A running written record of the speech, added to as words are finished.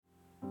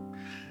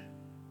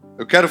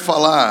Eu quero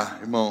falar,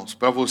 irmãos,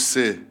 para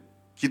você,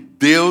 que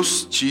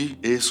Deus te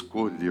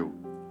escolheu.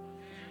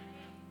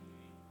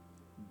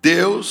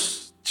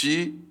 Deus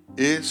te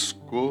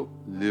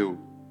escolheu.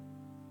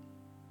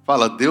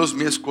 Fala, Deus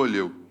me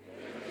escolheu.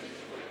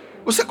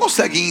 Você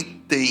consegue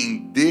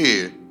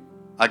entender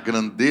a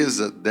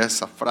grandeza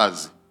dessa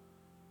frase?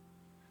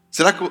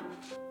 Será que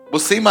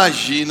você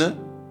imagina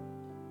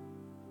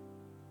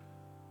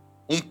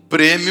um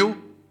prêmio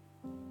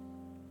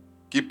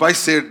que vai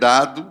ser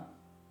dado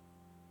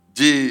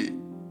de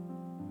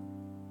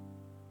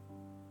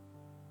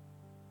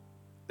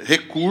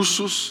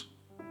recursos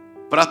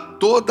para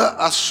toda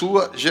a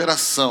sua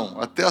geração,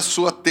 até a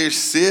sua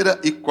terceira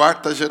e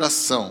quarta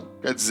geração?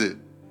 Quer dizer,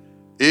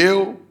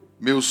 eu,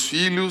 meus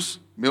filhos,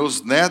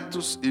 meus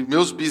netos e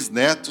meus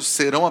bisnetos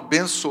serão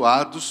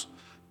abençoados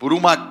por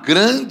uma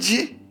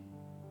grande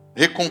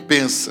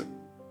recompensa.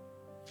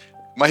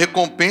 Uma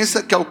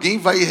recompensa que alguém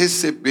vai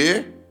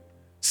receber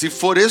se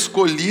for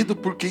escolhido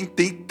por quem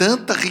tem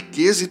tanta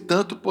riqueza e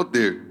tanto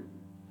poder.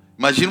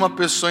 Imagina uma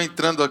pessoa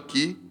entrando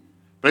aqui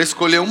para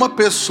escolher uma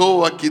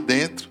pessoa aqui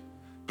dentro,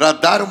 para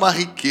dar uma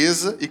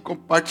riqueza e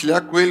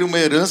compartilhar com ele uma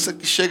herança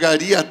que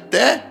chegaria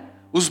até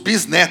os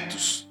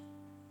bisnetos.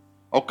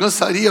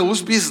 Alcançaria os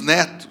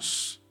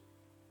bisnetos.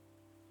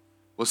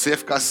 Você ia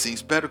ficar assim,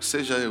 espero que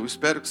seja eu,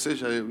 espero que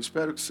seja eu,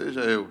 espero que seja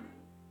eu.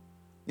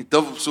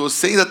 Então, se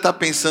você ainda está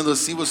pensando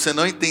assim, você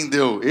não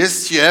entendeu.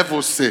 Este é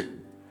você.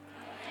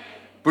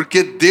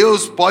 Porque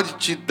Deus pode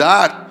te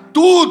dar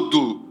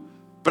tudo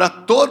para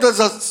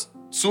todas as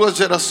suas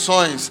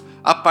gerações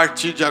a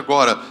partir de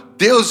agora.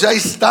 Deus já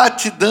está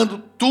te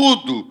dando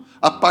tudo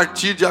a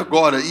partir de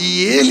agora.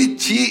 E Ele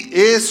te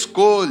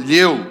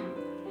escolheu.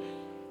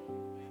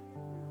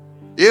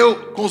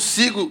 Eu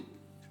consigo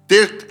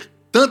ter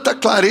tanta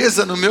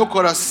clareza no meu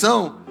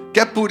coração, que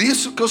é por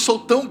isso que eu sou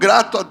tão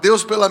grato a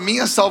Deus pela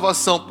minha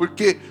salvação,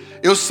 porque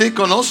eu sei que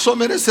eu não sou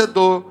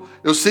merecedor,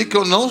 eu sei que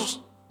eu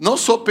não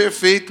sou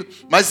perfeito,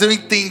 mas eu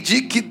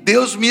entendi que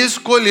Deus me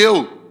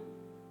escolheu.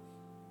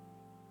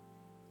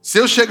 Se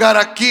eu chegar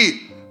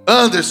aqui,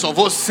 Anderson,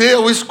 você é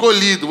o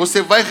escolhido,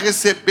 você vai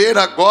receber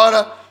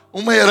agora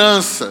uma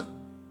herança.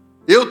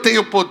 Eu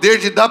tenho o poder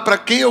de dar para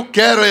quem eu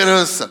quero a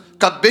herança,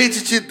 acabei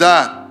de te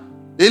dar.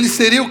 Ele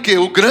seria o quê?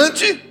 O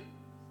grande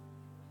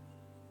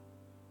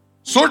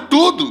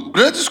sortudo, o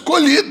grande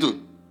escolhido.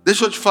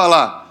 Deixa eu te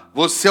falar,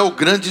 você é o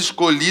grande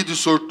escolhido e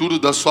sortudo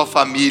da sua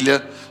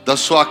família, da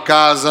sua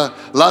casa,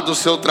 lá do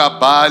seu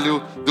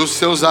trabalho, dos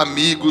seus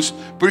amigos,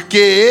 porque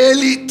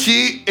Ele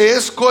te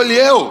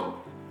escolheu.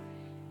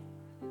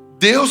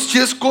 Deus te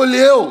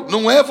escolheu,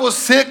 não é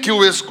você que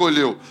o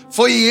escolheu,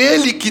 foi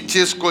Ele que te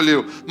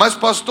escolheu. Mas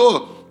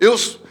pastor,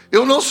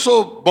 eu não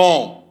sou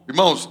bom.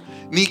 Irmãos,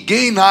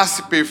 ninguém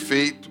nasce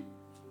perfeito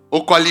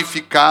ou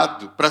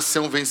qualificado para ser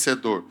um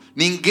vencedor.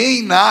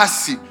 Ninguém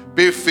nasce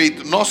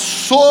perfeito. Nós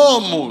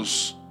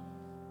somos.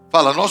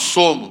 Fala, nós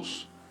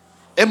somos.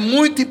 É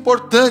muito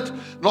importante.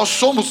 Nós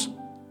somos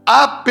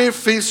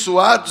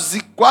aperfeiçoados e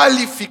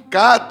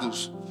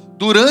qualificados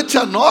durante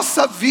a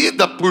nossa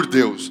vida por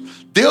Deus.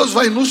 Deus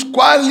vai nos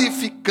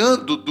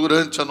qualificando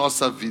durante a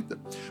nossa vida.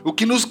 O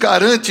que nos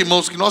garante,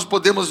 irmãos, que nós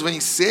podemos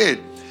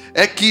vencer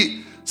é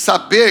que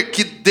saber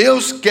que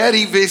Deus quer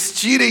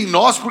investir em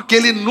nós porque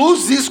Ele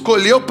nos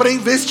escolheu para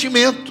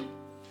investimento.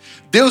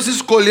 Deus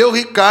escolheu o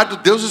Ricardo,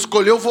 Deus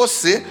escolheu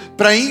você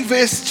para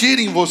investir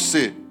em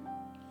você.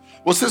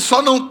 Você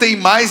só não tem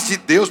mais de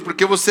Deus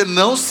porque você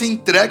não se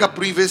entrega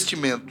para o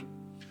investimento.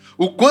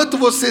 O quanto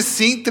você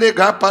se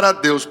entregar para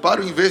Deus, para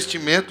o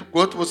investimento,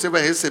 quanto você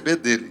vai receber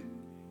dele.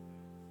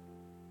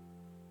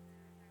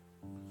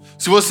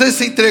 Se você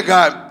se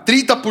entregar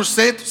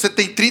 30%, você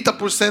tem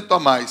 30% a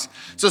mais.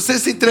 Se você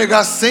se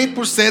entregar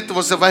 100%,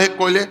 você vai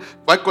colher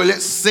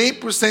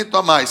 100%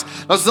 a mais.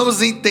 Nós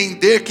vamos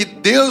entender que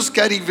Deus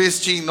quer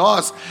investir em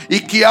nós e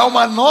que há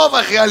uma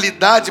nova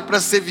realidade para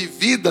ser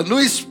vivida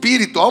no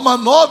Espírito. Há uma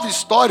nova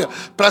história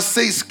para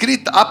ser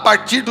escrita a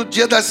partir do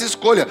dia dessa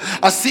escolha.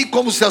 Assim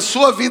como se a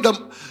sua vida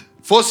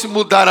fosse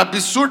mudar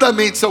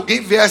absurdamente se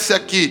alguém viesse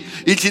aqui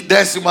e te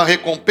desse uma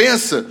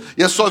recompensa,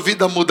 e a sua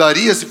vida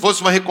mudaria se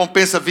fosse uma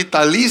recompensa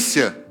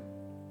vitalícia.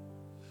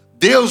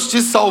 Deus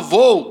te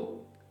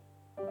salvou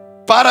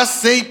para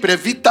sempre, é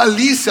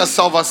vitalícia a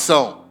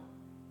salvação.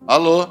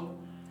 Alô?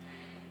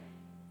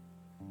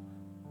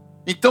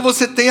 Então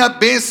você tem a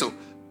bênção.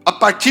 A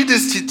partir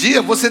deste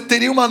dia você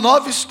teria uma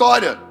nova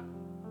história.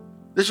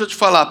 Deixa eu te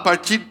falar, a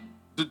partir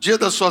do dia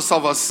da sua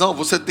salvação,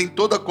 você tem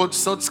toda a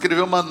condição de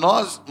escrever uma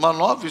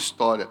nova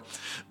história.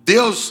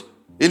 Deus,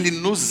 Ele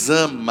nos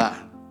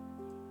ama.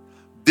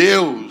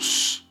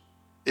 Deus,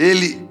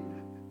 Ele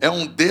é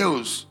um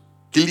Deus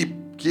que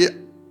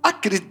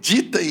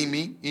acredita em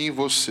mim e em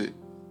você.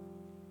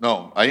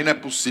 Não, aí não é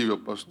possível,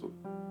 pastor.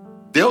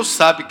 Deus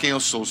sabe quem eu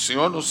sou, o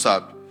Senhor não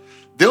sabe.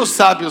 Deus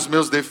sabe os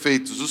meus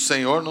defeitos, o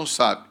Senhor não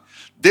sabe.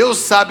 Deus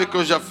sabe o que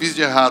eu já fiz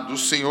de errado, o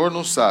Senhor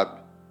não sabe.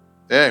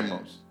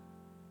 Irmãos.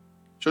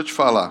 Deixa eu te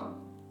falar.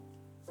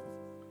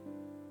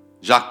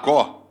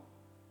 Jacó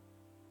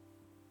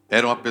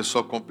era uma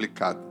pessoa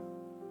complicada.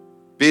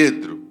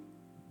 Pedro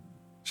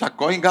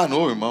Jacó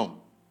enganou o irmão.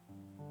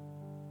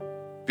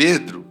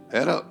 Pedro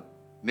era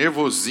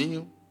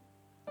nervosinho,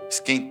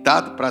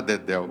 esquentado para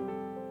dedéu.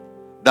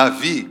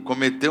 Davi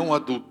cometeu um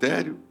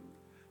adultério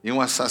e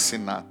um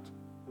assassinato.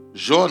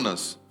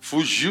 Jonas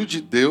fugiu de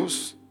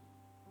Deus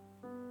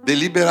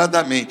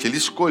deliberadamente. Ele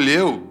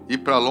escolheu ir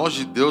para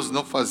longe de Deus e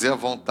não fazer a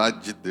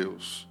vontade de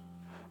Deus.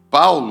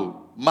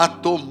 Paulo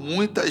matou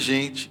muita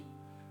gente,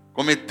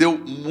 cometeu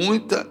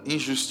muita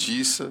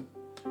injustiça.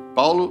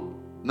 Paulo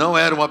não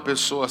era uma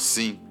pessoa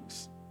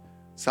simples,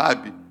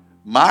 sabe?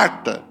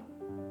 Marta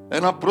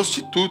era uma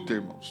prostituta,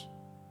 irmãos.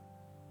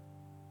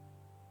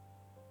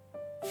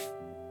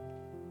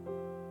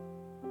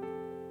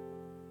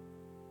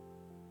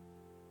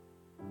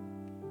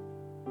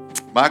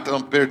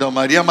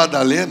 Maria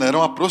Madalena era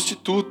uma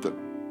prostituta.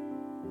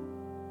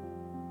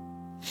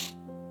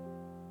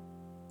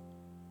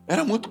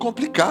 Era muito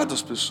complicado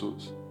as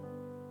pessoas.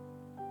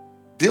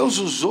 Deus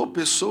usou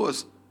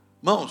pessoas,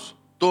 irmãos,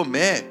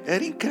 Tomé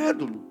era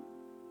incrédulo.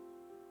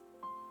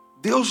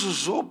 Deus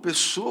usou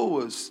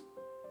pessoas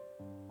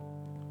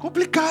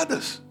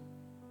complicadas.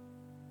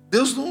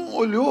 Deus não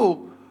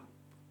olhou,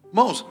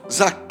 irmãos,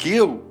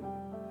 Zaqueu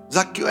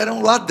era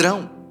um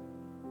ladrão,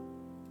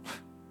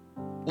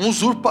 um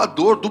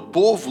usurpador do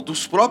povo,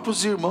 dos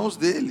próprios irmãos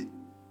dele.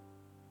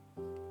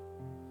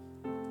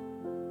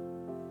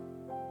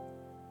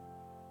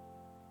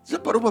 Você já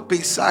parou para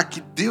pensar que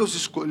Deus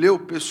escolheu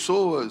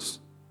pessoas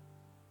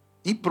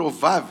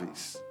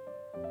improváveis?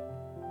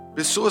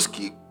 Pessoas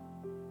que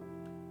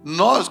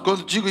nós,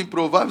 quando digo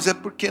improváveis, é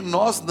porque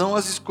nós não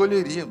as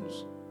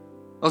escolheríamos.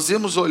 Nós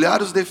íamos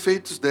olhar os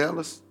defeitos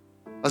delas,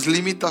 as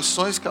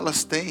limitações que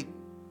elas têm,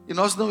 e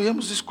nós não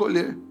íamos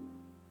escolher.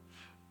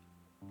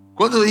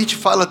 Quando a gente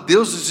fala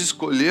Deus nos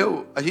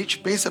escolheu, a gente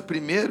pensa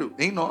primeiro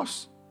em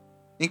nós,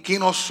 em quem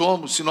nós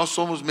somos, se nós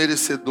somos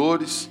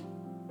merecedores.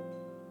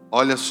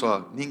 Olha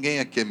só, ninguém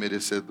aqui é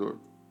merecedor.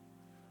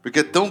 Porque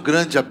é tão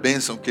grande a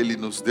bênção que Ele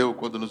nos deu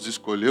quando nos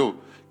escolheu,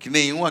 que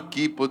nenhum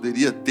aqui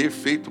poderia ter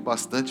feito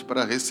bastante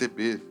para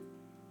receber.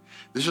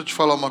 Deixa eu te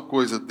falar uma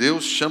coisa,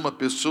 Deus chama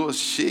pessoas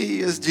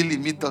cheias de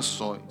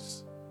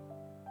limitações.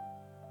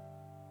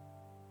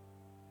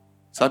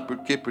 Sabe por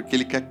quê? Porque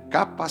Ele quer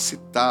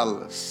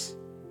capacitá-las.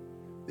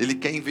 Ele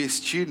quer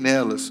investir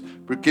nelas,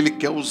 porque Ele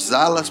quer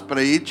usá-las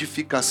para a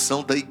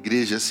edificação da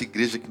igreja, essa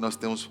igreja que nós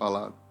temos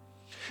falado.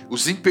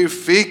 Os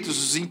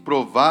imperfeitos, os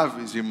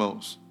improváveis,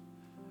 irmãos,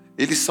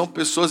 eles são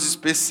pessoas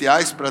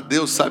especiais para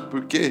Deus, sabe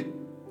por quê?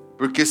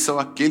 Porque são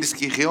aqueles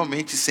que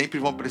realmente sempre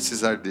vão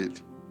precisar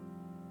dEle.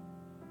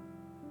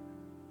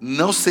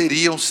 Não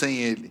seriam sem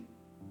Ele.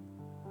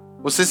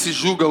 Você se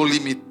julga um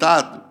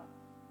limitado,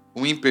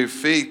 um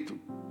imperfeito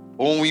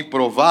ou um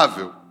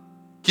improvável?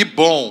 Que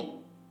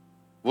bom,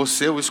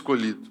 você é o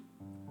escolhido.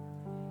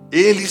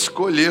 Ele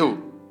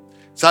escolheu.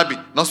 Sabe,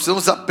 nós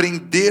precisamos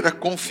aprender a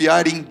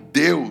confiar em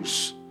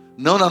Deus,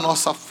 não na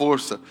nossa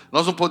força.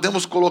 Nós não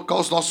podemos colocar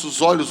os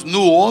nossos olhos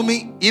no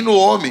homem e no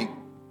homem.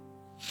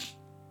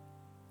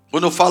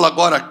 Quando eu falo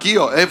agora aqui,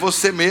 é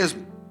você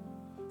mesmo.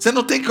 Você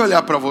não tem que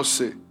olhar para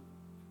você.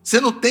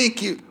 Você não tem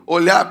que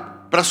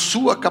olhar para a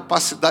sua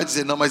capacidade e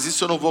dizer, não, mas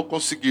isso eu não vou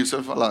conseguir. Você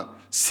vai falar,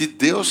 se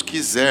Deus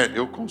quiser,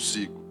 eu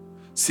consigo.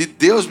 Se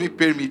Deus me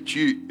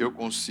permitir, eu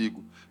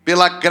consigo.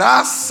 Pela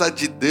graça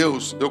de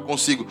Deus, eu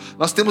consigo.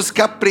 Nós temos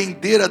que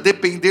aprender a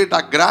depender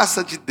da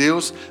graça de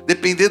Deus,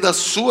 depender da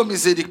sua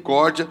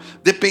misericórdia,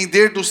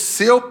 depender do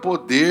seu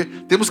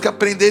poder. Temos que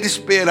aprender a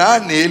esperar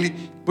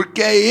nele,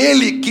 porque é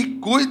Ele que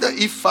cuida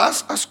e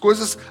faz as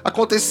coisas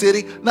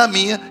acontecerem na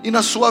minha e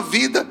na sua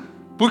vida.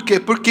 Por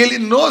quê? Porque Ele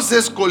nos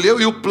escolheu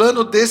e o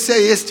plano desse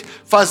é este: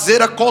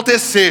 fazer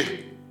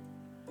acontecer.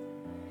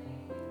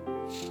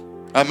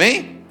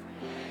 Amém?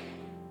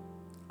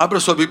 Abra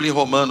sua Bíblia em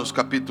Romanos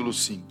capítulo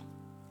 5.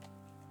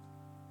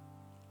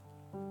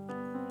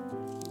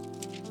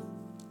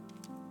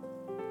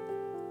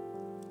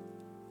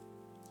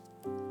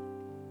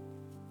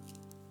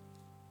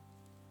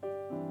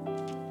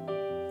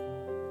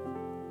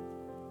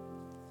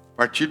 A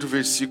partir do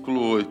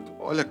versículo 8.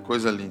 Olha que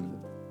coisa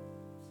linda.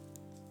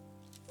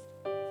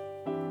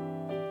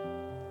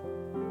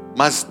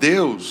 Mas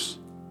Deus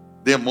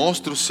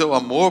demonstra o seu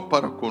amor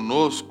para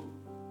conosco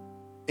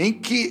em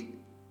que,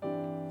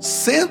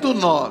 sendo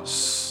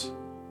nós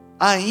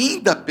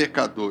ainda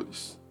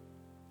pecadores,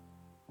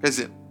 quer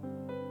dizer,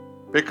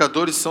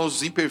 pecadores são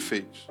os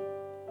imperfeitos.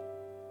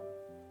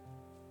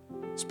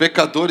 Os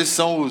pecadores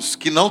são os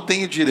que não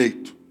têm o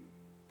direito,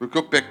 porque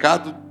o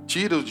pecado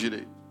tira o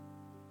direito.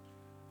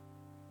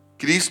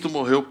 Cristo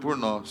morreu por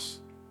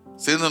nós.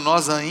 Sendo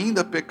nós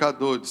ainda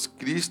pecadores,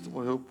 Cristo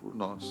morreu por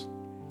nós.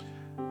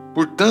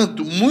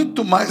 Portanto,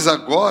 muito mais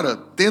agora,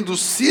 tendo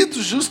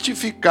sido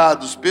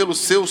justificados pelo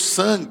seu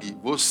sangue,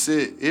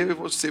 eu e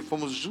você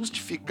fomos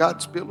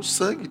justificados pelo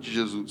sangue de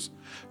Jesus.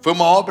 Foi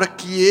uma obra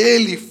que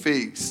Ele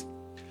fez.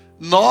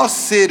 Nós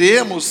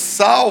seremos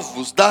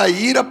salvos da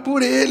ira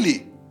por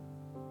Ele.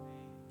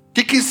 O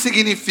que isso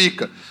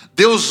significa?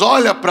 Deus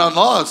olha para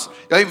nós,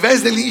 e ao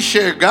invés de Ele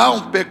enxergar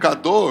um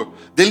pecador,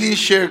 dele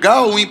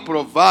enxergar o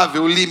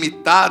improvável, o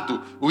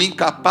limitado, o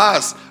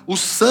incapaz, o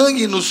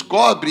sangue nos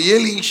cobre e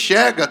ele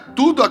enxerga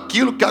tudo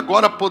aquilo que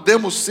agora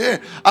podemos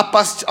ser a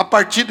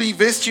partir do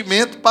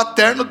investimento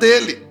paterno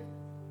dele.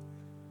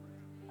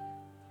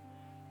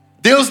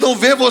 Deus não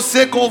vê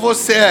você como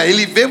você é,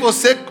 Ele vê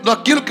você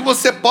naquilo que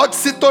você pode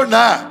se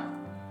tornar.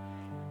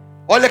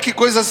 Olha que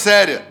coisa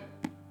séria.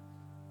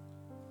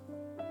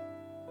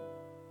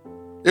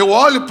 Eu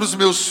olho para os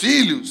meus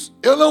filhos,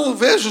 eu não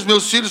vejo os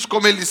meus filhos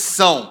como eles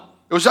são.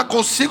 Eu já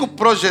consigo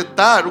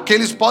projetar o que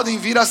eles podem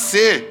vir a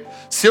ser,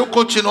 se eu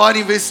continuar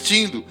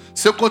investindo,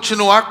 se eu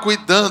continuar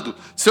cuidando,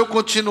 se eu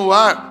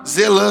continuar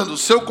zelando,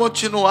 se eu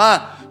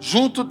continuar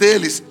junto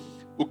deles.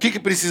 O que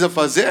precisa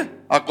fazer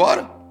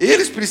agora?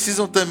 Eles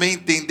precisam também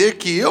entender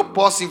que eu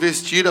posso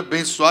investir,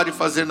 abençoar e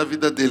fazer na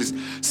vida deles.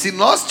 Se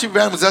nós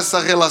tivermos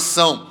essa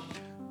relação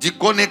de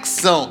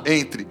conexão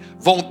entre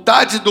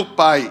vontade do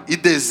pai e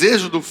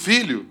desejo do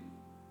filho,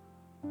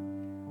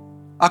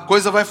 a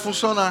coisa vai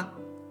funcionar.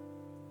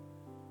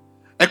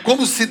 É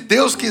como se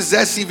Deus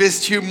quisesse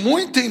investir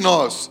muito em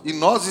nós, e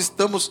nós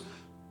estamos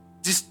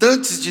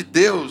distantes de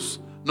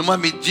Deus, numa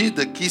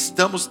medida que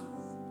estamos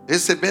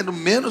recebendo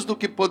menos do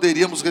que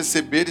poderíamos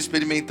receber,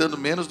 experimentando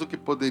menos do que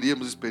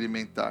poderíamos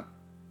experimentar.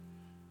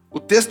 O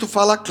texto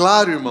fala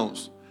claro,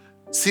 irmãos.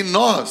 Se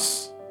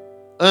nós,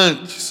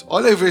 antes,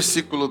 olha aí o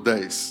versículo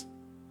 10.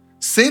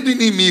 Sendo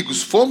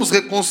inimigos, fomos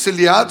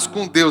reconciliados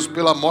com Deus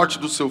pela morte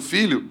do seu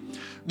Filho,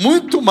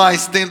 muito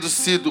mais tendo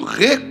sido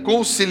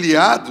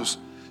reconciliados,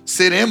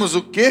 seremos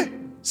o quê?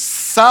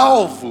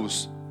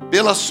 Salvos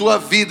pela sua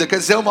vida. Quer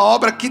dizer, é uma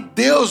obra que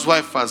Deus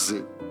vai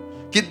fazer,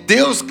 que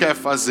Deus quer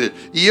fazer.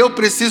 E eu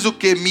preciso o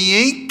quê? Me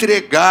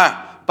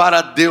entregar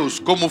para Deus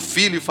como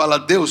filho e falar: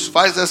 Deus,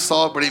 faz essa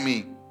obra em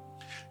mim.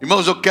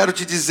 Irmãos, eu quero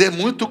te dizer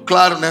muito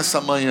claro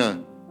nessa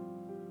manhã: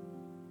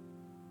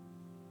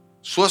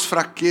 suas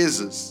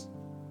fraquezas,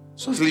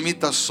 suas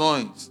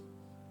limitações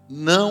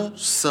não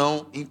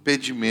são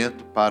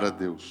impedimento para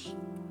Deus.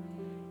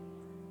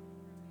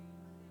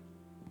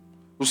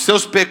 Os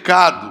seus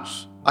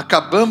pecados,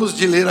 acabamos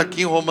de ler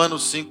aqui em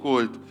Romanos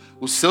 5:8,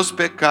 os seus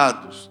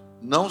pecados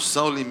não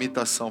são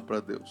limitação para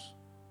Deus.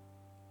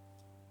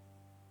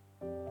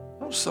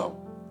 Não são.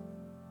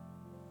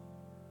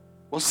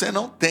 Você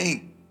não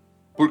tem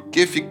por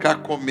que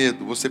ficar com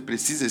medo, você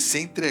precisa se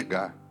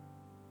entregar.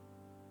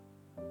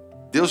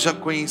 Deus já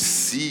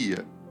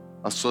conhecia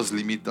as suas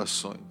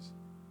limitações.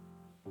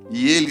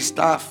 E Ele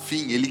está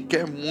afim, Ele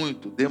quer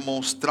muito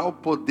demonstrar o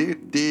poder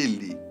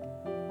dEle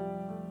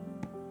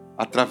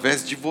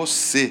através de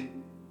você.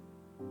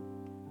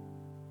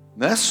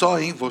 Não é só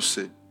em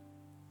você.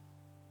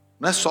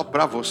 Não é só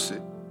para você.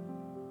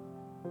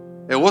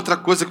 É outra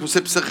coisa que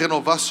você precisa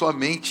renovar sua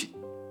mente.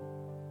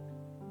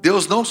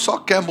 Deus não só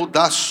quer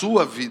mudar a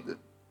sua vida.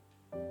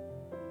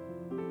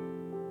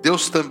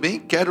 Deus também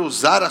quer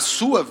usar a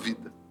sua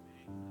vida.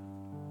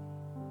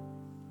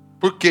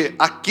 Porque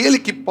aquele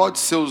que pode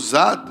ser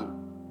usado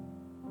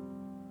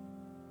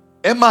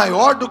é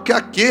maior do que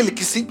aquele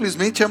que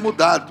simplesmente é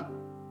mudado.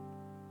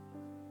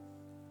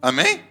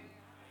 Amém?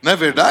 Não é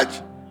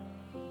verdade?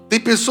 Tem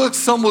pessoas que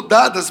são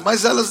mudadas,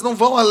 mas elas não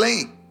vão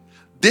além.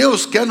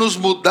 Deus quer nos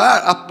mudar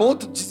a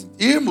ponto de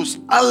irmos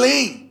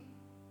além.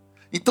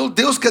 Então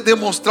Deus quer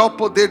demonstrar o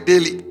poder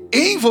dele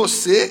em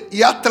você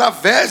e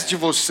através de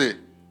você.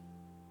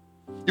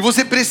 E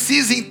você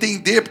precisa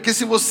entender, porque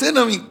se você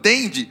não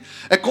entende,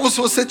 é como se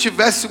você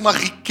tivesse uma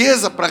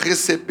riqueza para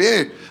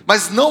receber,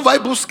 mas não vai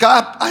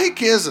buscar a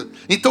riqueza.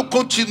 Então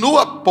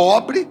continua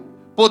pobre,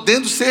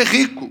 podendo ser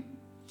rico.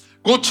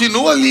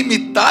 Continua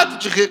limitado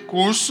de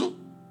recurso,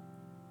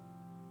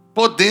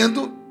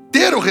 podendo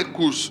ter o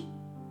recurso.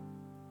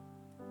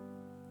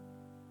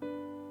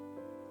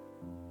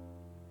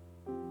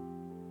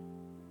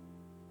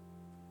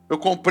 Eu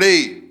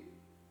comprei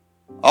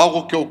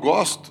algo que eu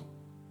gosto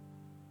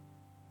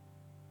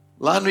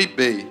lá no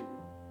eBay.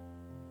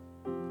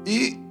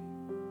 E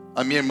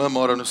a minha irmã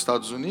mora nos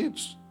Estados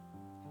Unidos.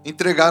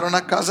 Entregaram na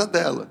casa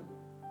dela.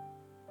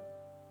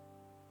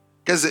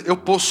 Quer dizer, eu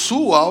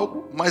possuo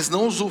algo, mas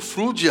não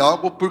usufruo de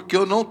algo porque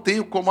eu não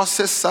tenho como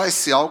acessar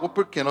esse algo,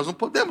 porque nós não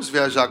podemos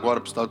viajar agora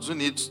para os Estados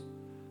Unidos.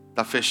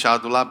 Está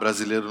fechado lá,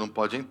 brasileiro não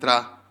pode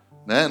entrar,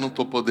 né? Não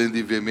estou podendo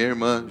ir ver minha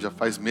irmã, já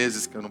faz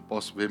meses que eu não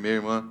posso ver minha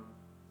irmã.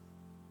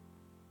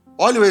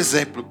 Olha o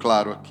exemplo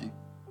claro aqui.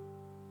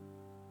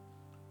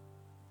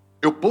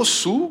 Eu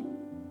possuo,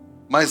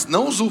 mas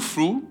não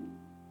usufruo,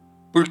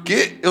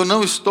 porque eu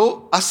não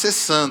estou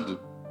acessando.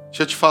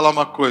 Deixa eu te falar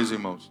uma coisa,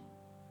 irmãos.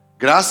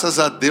 Graças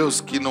a Deus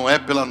que não é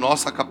pela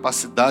nossa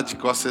capacidade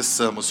que o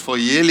acessamos,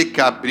 foi Ele que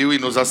abriu e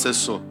nos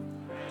acessou.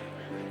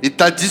 E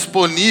está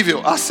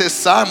disponível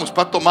acessarmos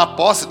para tomar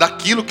posse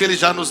daquilo que Ele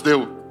já nos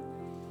deu.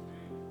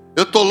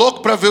 Eu estou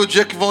louco para ver o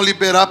dia que vão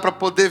liberar para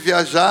poder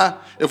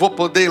viajar. Eu vou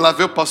poder ir lá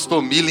ver o pastor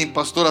Milen,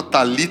 pastora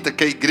Thalita,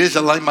 que a igreja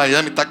lá em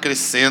Miami está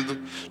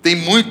crescendo. Tem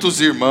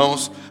muitos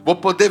irmãos. Vou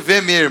poder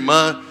ver minha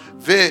irmã,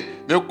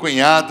 ver meu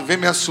cunhado, ver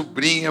minha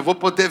sobrinha. Vou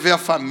poder ver a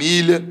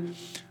família.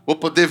 Vou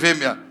poder ver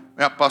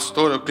minha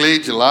pastora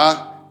Cleide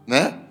lá,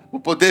 né?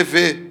 Vou poder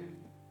ver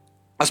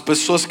as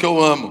pessoas que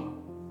eu amo.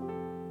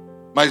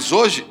 Mas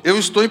hoje eu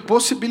estou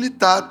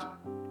impossibilitado.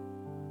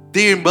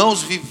 Tem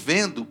irmãos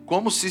vivendo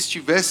como se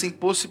estivessem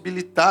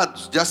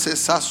impossibilitados de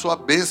acessar a sua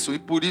bênção. E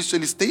por isso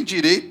eles têm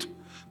direito,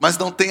 mas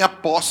não têm a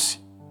posse.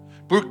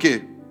 Por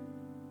quê?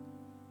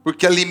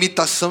 Porque a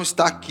limitação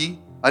está aqui.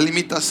 A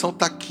limitação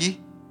está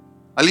aqui.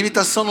 A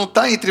limitação não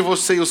está entre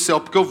você e o céu,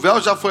 porque o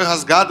véu já foi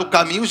rasgado, o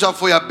caminho já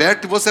foi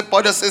aberto e você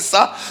pode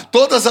acessar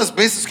todas as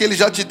bênçãos que Ele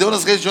já te deu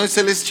nas regiões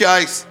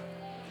celestiais.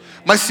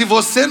 Mas se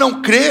você não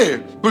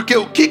crer, porque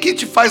o que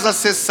te faz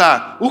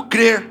acessar? O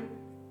crer.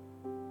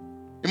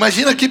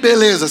 Imagina que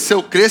beleza, se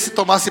eu cresce e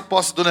tomasse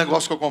posse do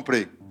negócio que eu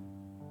comprei.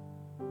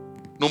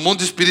 No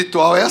mundo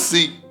espiritual é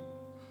assim.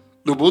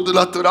 No mundo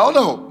natural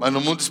não, mas no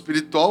mundo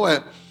espiritual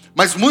é.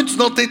 Mas muitos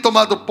não têm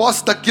tomado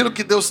posse daquilo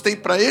que Deus tem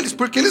para eles,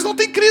 porque eles não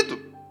têm crido.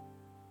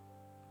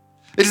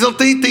 Eles não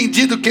têm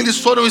entendido que eles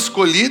foram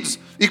escolhidos,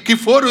 e que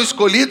foram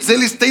escolhidos,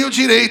 eles têm o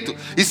direito.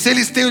 E se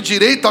eles têm o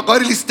direito,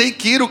 agora eles têm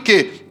que ir o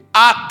quê?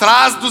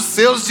 Atrás dos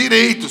seus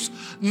direitos.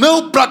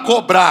 Não para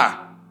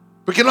cobrar.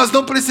 Porque nós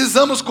não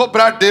precisamos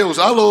cobrar Deus.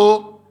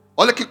 Alô?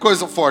 Olha que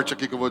coisa forte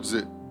aqui que eu vou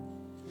dizer.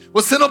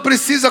 Você não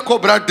precisa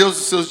cobrar Deus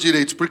dos seus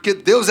direitos, porque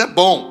Deus é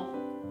bom.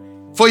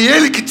 Foi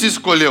Ele que te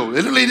escolheu.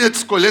 Ele não iria te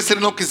escolher se Ele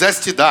não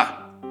quisesse te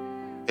dar.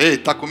 Ei,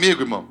 está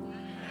comigo, irmão?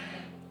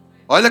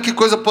 Olha que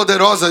coisa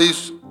poderosa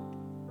isso.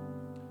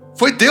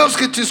 Foi Deus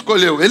que te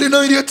escolheu. Ele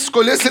não iria te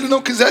escolher se Ele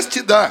não quisesse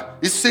te dar.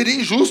 Isso seria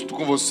injusto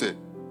com você.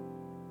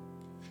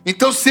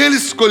 Então, se Ele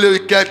escolheu e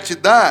quer te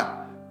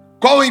dar,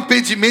 qual o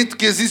impedimento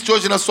que existe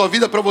hoje na sua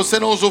vida para você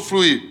não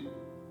usufruir?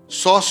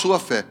 Só a sua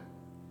fé.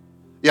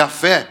 E a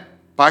fé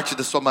parte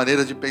da sua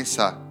maneira de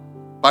pensar,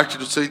 parte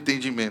do seu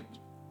entendimento,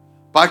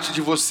 parte de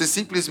você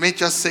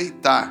simplesmente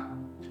aceitar.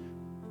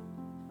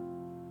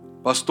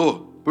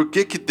 Pastor, por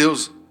que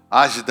Deus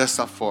age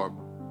dessa forma?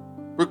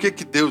 Por que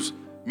Deus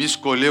me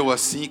escolheu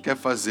assim e quer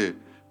fazer?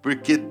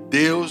 Porque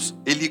Deus,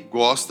 Ele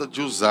gosta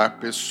de usar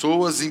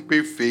pessoas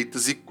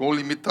imperfeitas e com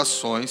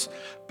limitações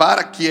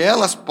para que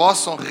elas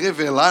possam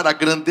revelar a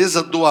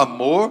grandeza do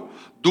amor,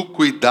 do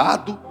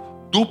cuidado,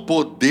 do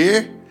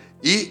poder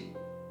e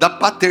da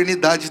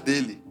paternidade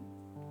dEle.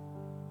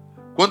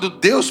 Quando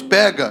Deus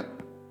pega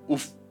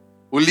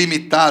o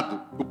limitado,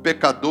 o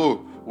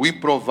pecador, o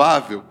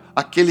improvável,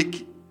 aquele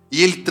que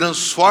e Ele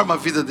transforma a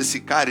vida desse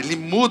cara, Ele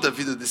muda a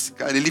vida desse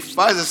cara, Ele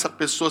faz essa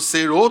pessoa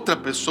ser outra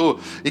pessoa,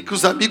 e que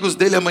os amigos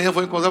dele amanhã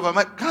vão encontrar e falar,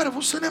 mas cara,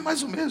 você não é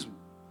mais o mesmo.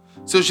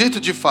 Seu jeito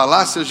de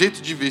falar, seu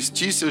jeito de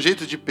vestir, seu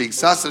jeito de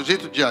pensar, seu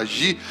jeito de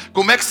agir,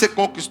 como é que você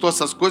conquistou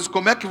essas coisas,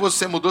 como é que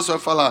você mudou, você vai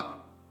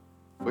falar,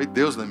 foi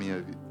Deus na minha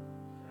vida.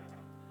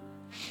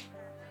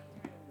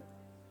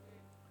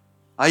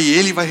 Aí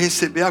Ele vai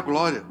receber a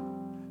glória,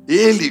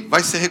 Ele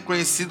vai ser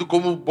reconhecido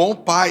como o bom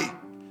pai,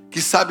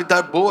 que sabe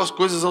dar boas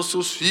coisas aos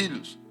seus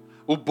filhos.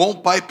 O bom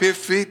pai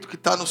perfeito que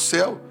está no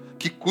céu,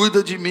 que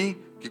cuida de mim,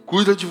 que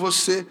cuida de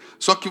você.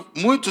 Só que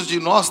muitos de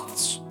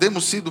nós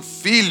temos sido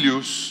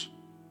filhos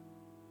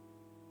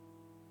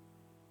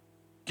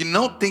que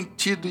não têm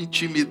tido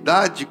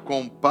intimidade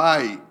com o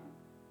pai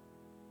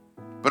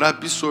para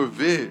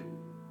absorver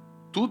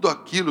tudo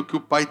aquilo que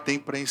o pai tem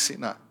para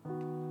ensinar.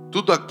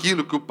 Tudo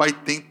aquilo que o pai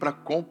tem para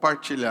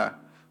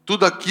compartilhar.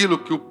 Tudo aquilo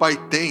que o pai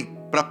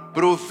tem para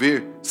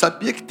prover.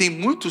 Sabia que tem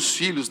muitos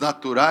filhos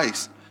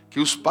naturais que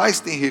os pais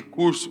têm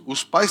recurso,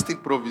 os pais têm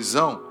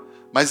provisão,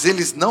 mas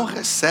eles não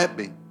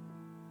recebem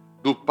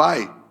do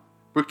pai,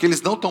 porque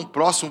eles não estão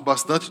próximos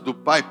bastante do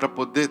pai para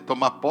poder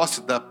tomar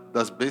posse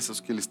das bênçãos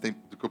que eles têm,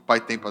 que o pai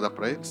tem para dar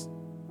para eles?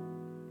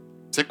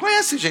 Você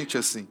conhece gente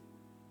assim?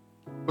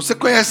 Você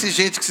conhece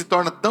gente que se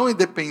torna tão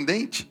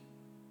independente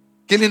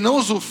que ele não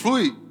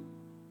usufrui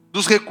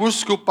dos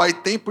recursos que o pai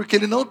tem, porque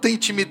ele não tem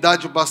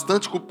intimidade o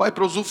bastante com o pai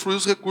para usufruir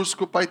os recursos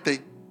que o pai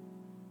tem.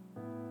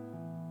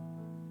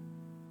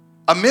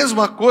 A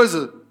mesma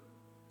coisa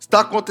está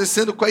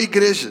acontecendo com a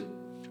igreja.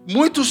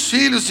 Muitos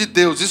filhos de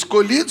Deus,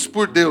 escolhidos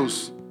por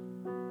Deus,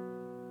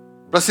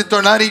 para se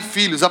tornarem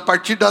filhos a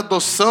partir da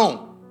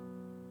adoção,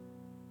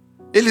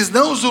 eles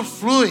não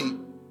usufruem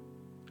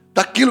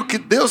daquilo que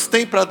Deus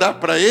tem para dar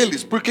para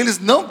eles, porque eles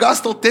não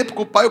gastam tempo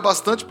com o pai o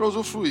bastante para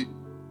usufruir.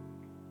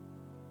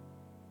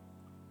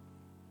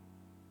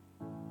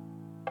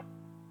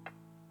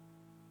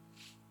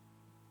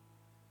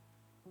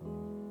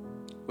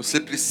 Você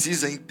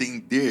precisa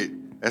entender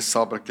essa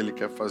obra que Ele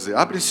quer fazer.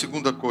 Abre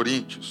em 2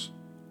 Coríntios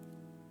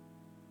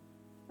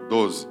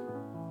 12.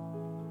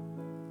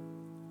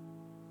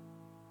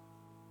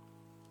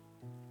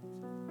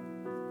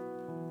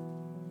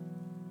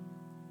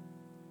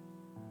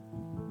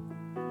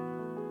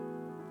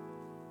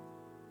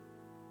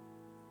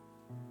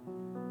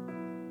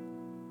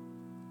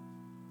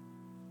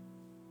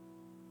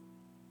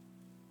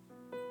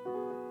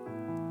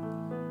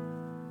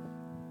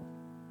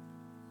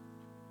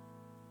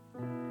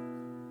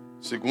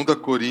 Segunda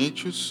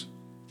Coríntios,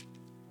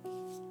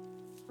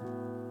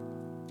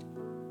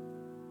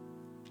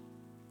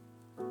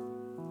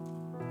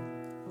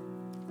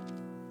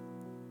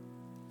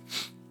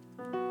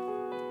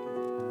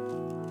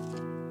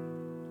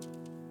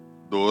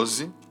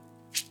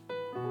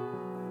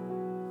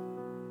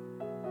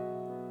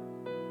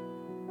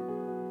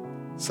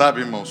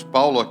 Sabe, irmãos,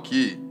 Paulo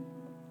aqui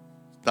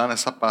está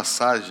nessa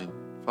passagem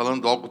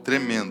falando algo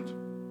tremendo.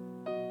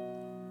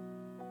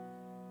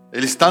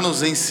 Ele está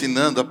nos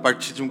ensinando a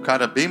partir de um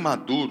cara bem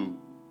maduro,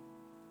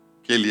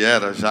 que ele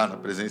era já na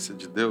presença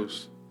de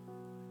Deus.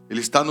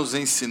 Ele está nos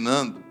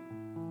ensinando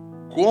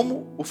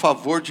como o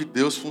favor de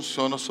Deus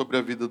funciona sobre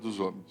a vida dos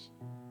homens.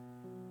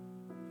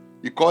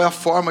 E qual é a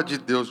forma de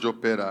Deus de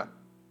operar.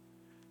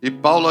 E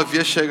Paulo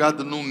havia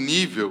chegado num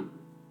nível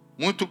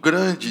muito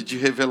grande de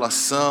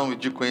revelação e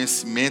de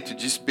conhecimento e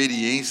de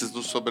experiências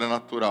do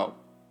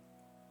sobrenatural.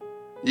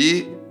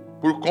 E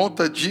por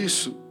conta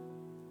disso,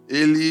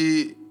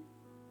 ele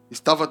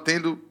estava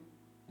tendo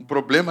um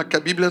problema que a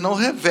Bíblia não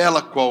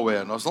revela qual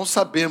é. Nós não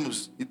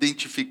sabemos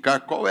identificar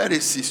qual era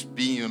esse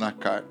espinho na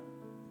carne.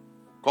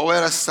 Qual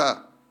era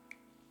essa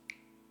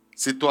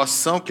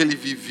situação que ele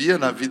vivia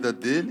na vida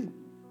dele,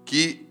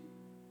 que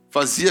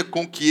fazia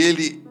com que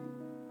ele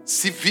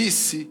se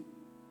visse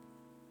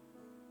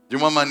de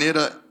uma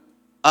maneira,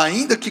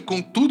 ainda que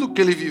com tudo que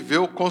ele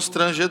viveu,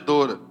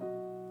 constrangedora.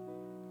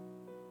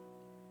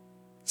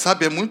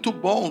 Sabe, é muito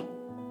bom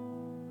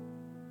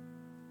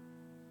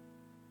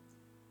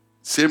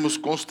sermos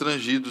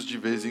constrangidos de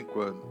vez em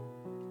quando,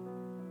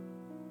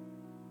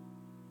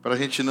 para a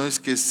gente não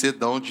esquecer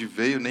de onde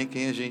veio nem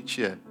quem a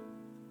gente é.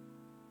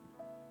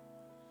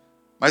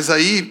 Mas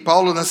aí,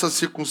 Paulo, nessa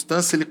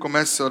circunstância, ele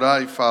começa a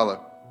orar e fala,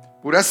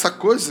 por essa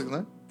coisa,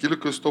 né, aquilo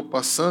que eu estou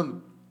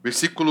passando,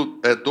 versículo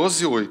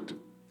 12:8.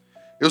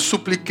 Eu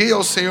supliquei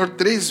ao Senhor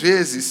 3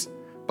 vezes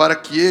para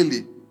que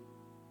ele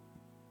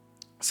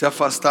se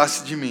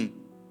afastasse de mim.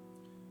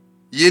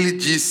 E ele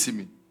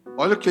disse-me,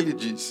 olha o que ele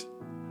disse,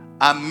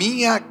 a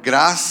minha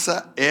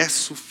graça é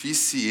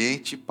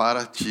suficiente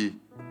para ti,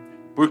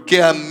 porque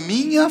a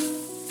minha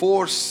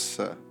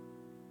força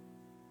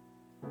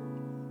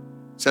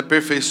se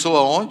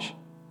aperfeiçoa onde?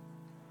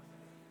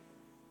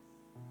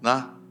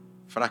 Na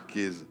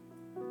fraqueza.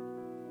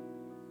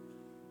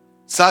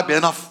 Sabe,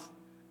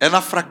 é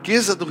na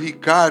fraqueza do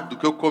Ricardo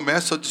que eu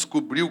começo a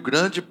descobrir o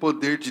grande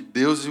poder de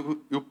Deus e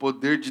o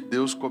poder de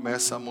Deus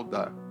começa a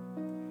mudar.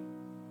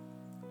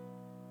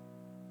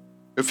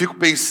 Eu fico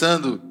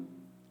pensando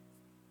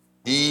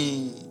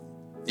em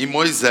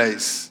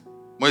Moisés.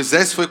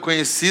 Moisés foi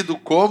conhecido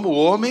como o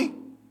homem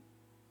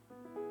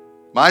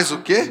mais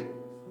o quê?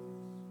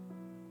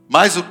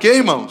 Mais o quê,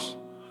 irmãos?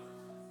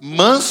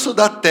 Manso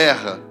da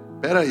terra.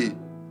 Espera aí.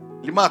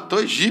 Ele matou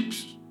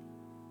egípcios.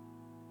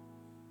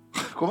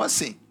 Como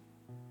assim?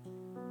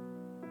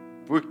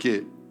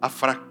 Porque a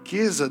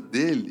fraqueza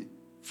dele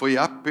foi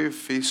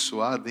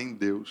aperfeiçoada em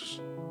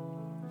Deus.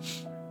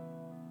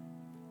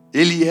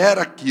 Ele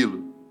era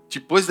aquilo.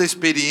 Depois da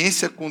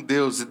experiência com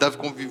Deus e da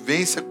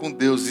convivência com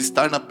Deus,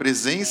 estar na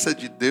presença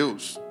de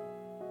Deus,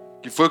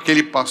 que foi o que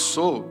ele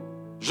passou,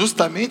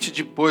 justamente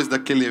depois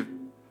daquele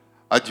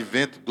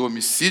advento do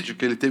homicídio,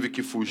 que ele teve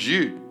que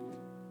fugir,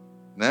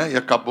 né? E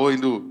acabou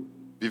indo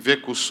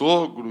viver com o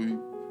sogro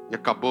e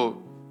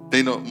acabou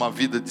tendo uma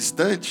vida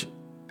distante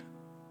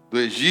do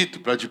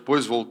Egito para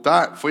depois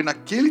voltar. Foi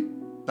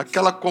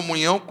naquela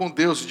comunhão com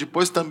Deus,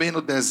 depois também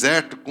no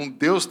deserto, com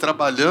Deus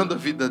trabalhando a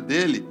vida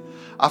dele,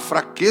 a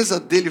fraqueza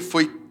dele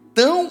foi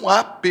tão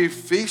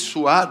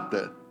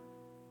aperfeiçoada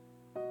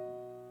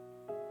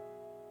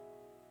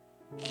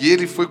que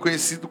ele foi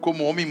conhecido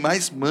como o homem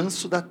mais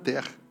manso da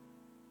terra.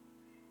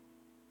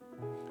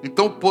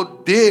 Então o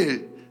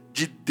poder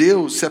de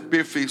Deus se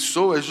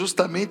aperfeiçoa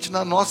justamente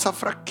na nossa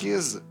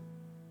fraqueza.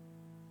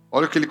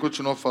 Olha o que ele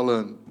continua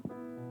falando.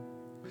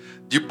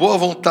 De boa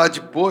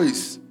vontade,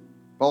 pois,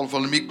 Paulo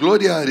falando, me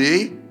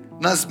gloriarei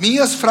nas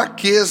minhas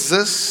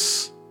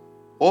fraquezas.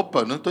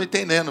 Opa, não estou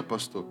entendendo,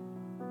 pastor.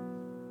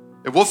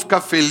 Eu vou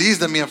ficar feliz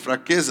da minha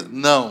fraqueza?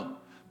 Não.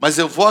 Mas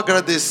eu vou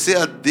agradecer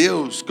a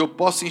Deus que eu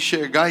possa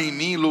enxergar em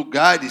mim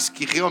lugares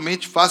que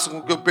realmente façam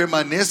com que eu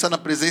permaneça na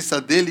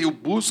presença dEle e o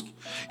busque.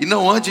 E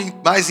não ande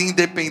mais em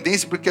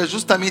independência, porque é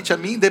justamente a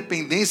minha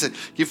independência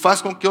que faz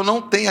com que eu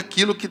não tenha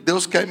aquilo que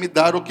Deus quer me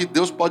dar, ou que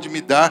Deus pode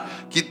me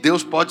dar, que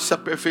Deus pode se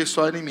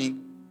aperfeiçoar em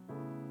mim.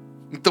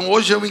 Então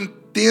hoje eu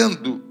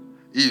entendo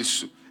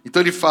isso.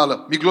 Então ele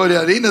fala, me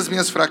gloriarei nas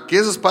minhas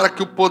fraquezas para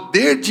que o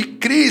poder de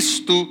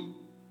Cristo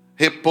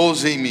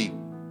repouse em mim.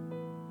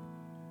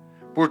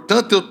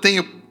 Portanto, eu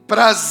tenho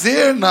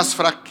prazer nas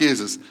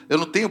fraquezas. Eu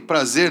não tenho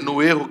prazer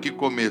no erro que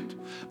cometo,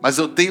 mas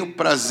eu tenho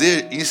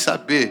prazer em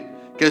saber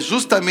que é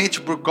justamente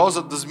por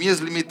causa das minhas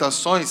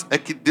limitações é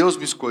que Deus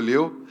me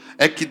escolheu,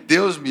 é que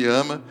Deus me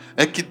ama,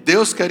 é que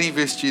Deus quer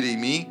investir em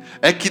mim,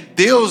 é que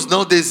Deus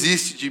não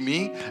desiste de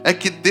mim, é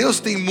que Deus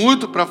tem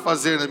muito para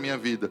fazer na minha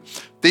vida.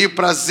 Tenho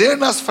prazer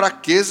nas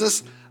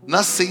fraquezas,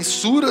 nas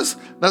censuras,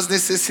 nas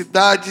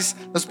necessidades,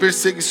 nas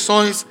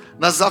perseguições,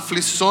 nas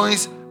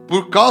aflições,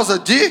 por causa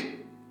de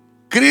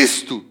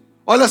Cristo.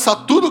 Olha só,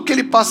 tudo que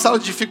ele passava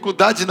de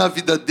dificuldade na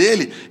vida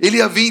dele,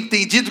 ele havia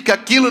entendido que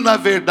aquilo na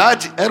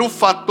verdade era um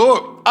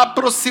fator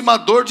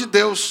aproximador de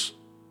Deus.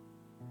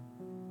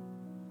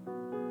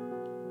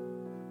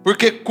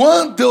 Porque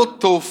quando eu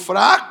estou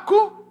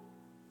fraco,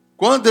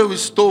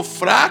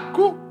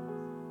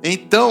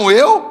 então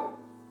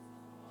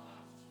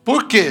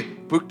Por quê?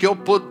 Porque é o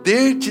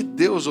poder de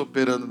Deus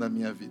operando na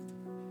minha vida.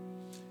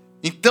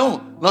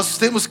 Então, nós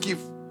temos que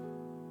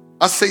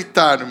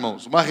aceitar,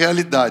 irmãos, uma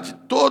realidade.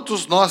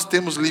 Todos nós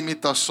temos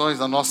limitações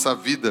na nossa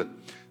vida,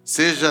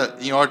 seja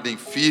em ordem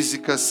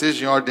física,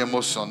 seja em ordem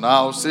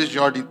emocional, seja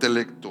em ordem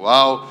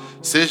intelectual,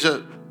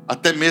 seja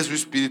até mesmo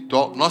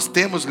espiritual. Nós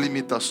temos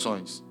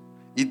limitações.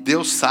 E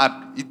Deus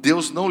sabe, e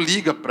Deus não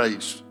liga para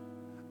isso.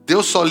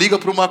 Deus só liga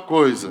para uma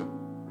coisa: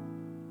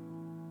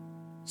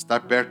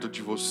 estar perto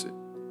de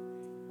você.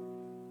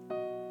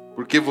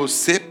 Porque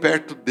você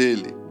perto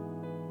dele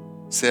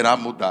será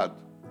mudado,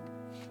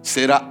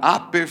 será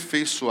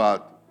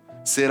aperfeiçoado,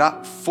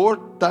 será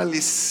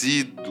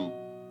fortalecido.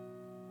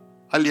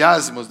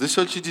 Aliás, irmãos,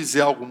 deixa eu te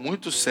dizer algo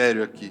muito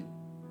sério aqui.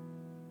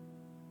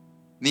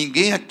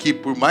 Ninguém aqui,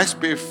 por mais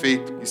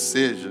perfeito que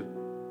seja,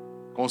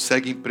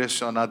 consegue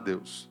impressionar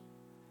Deus.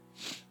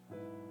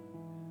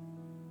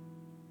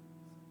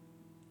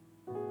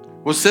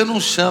 Você não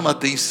chama a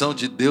atenção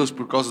de Deus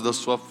por causa da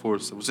sua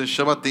força. Você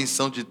chama a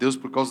atenção de Deus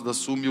por causa da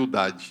sua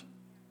humildade.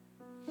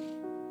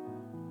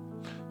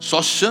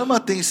 Só chama a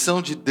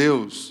atenção de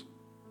Deus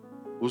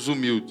os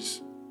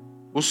humildes.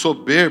 Os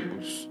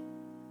soberbos,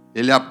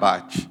 Ele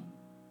abate.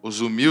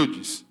 Os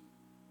humildes,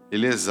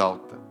 Ele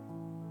exalta.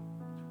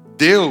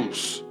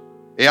 Deus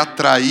é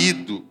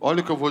atraído,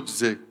 olha o que eu vou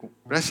dizer,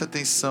 preste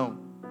atenção.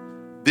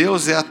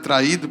 Deus é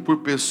atraído por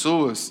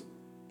pessoas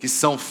que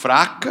são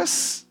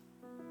fracas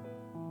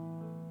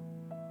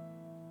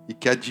e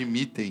que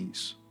admitem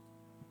isso.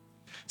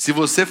 Se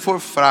você for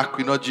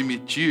fraco e não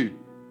admitir,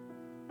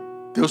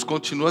 Deus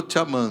continua te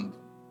amando.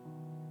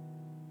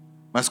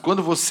 Mas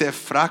quando você é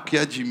fraco e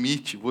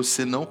admite,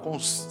 você não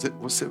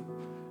consegue.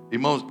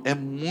 Irmãos, é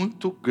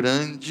muito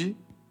grande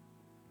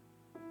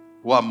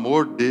o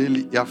amor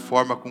dele e a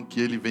forma com que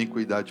ele vem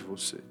cuidar de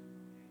você.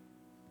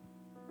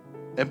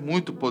 É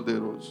muito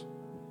poderoso.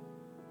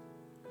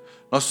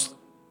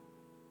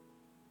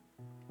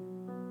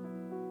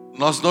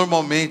 Nós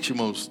normalmente,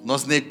 irmãos,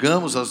 nós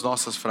negamos as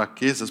nossas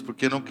fraquezas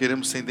porque não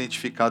queremos ser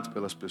identificados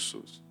pelas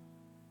pessoas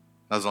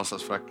nas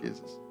nossas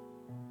fraquezas.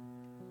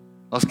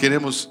 Nós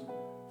queremos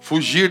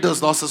fugir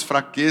das nossas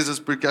fraquezas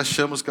porque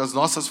achamos que as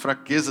nossas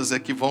fraquezas é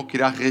que vão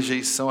criar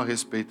rejeição a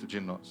respeito de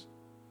nós.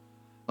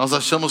 Nós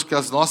achamos que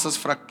as nossas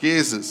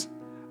fraquezas,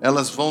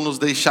 elas vão nos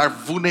deixar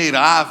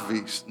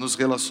vulneráveis nos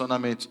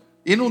relacionamentos.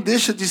 E não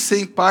deixa de ser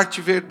em parte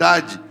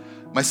verdade,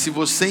 mas se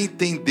você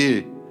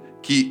entender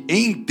que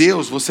em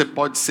Deus você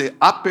pode ser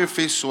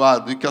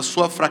aperfeiçoado e que a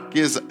sua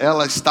fraqueza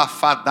ela está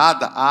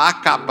fadada a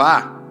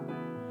acabar,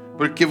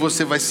 porque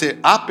você vai ser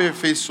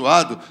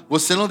aperfeiçoado,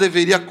 você não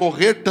deveria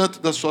correr tanto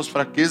das suas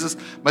fraquezas,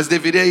 mas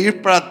deveria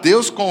ir para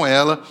Deus com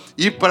ela,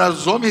 ir para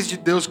os homens de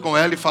Deus com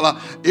ela e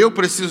falar: eu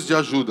preciso de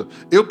ajuda,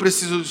 eu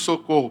preciso de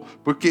socorro,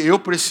 porque eu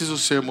preciso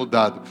ser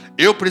mudado,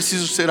 eu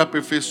preciso ser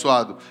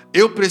aperfeiçoado,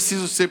 eu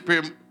preciso ser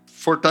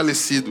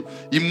fortalecido.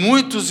 E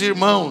muitos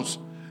irmãos,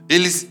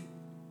 eles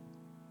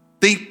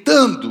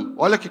tentando,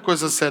 olha que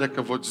coisa séria que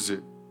eu vou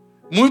dizer,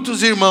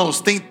 muitos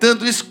irmãos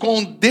tentando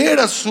esconder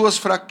as suas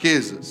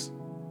fraquezas,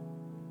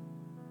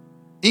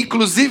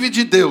 inclusive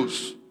de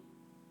Deus,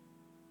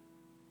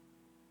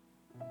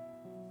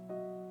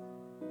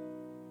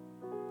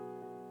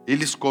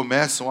 eles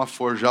começam a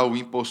forjar o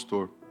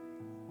impostor.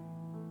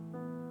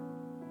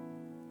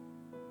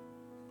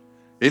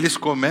 Eles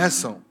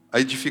começam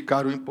a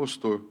edificar o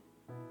impostor.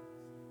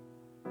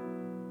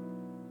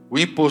 O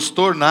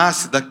impostor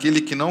nasce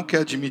daquele que não quer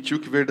admitir o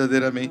que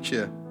verdadeiramente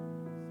é.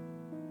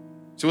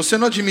 Se você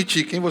não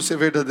admitir quem você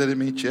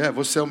verdadeiramente é,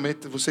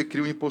 você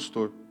cria um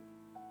impostor.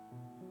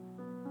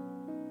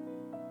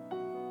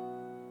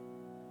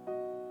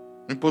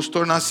 O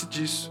impostor nasce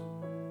disso.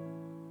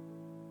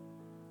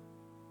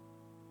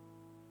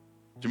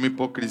 De uma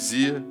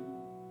hipocrisia,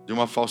 de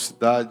uma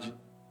falsidade,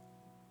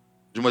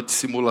 de uma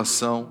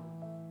dissimulação.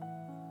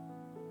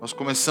 Nós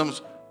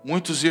começamos,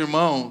 muitos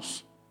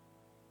irmãos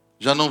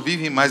já não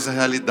vivem mais a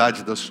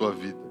realidade da sua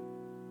vida.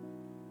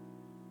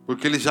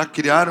 Porque eles já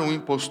criaram um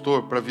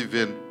impostor para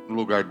viver no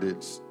lugar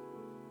deles.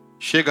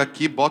 Chega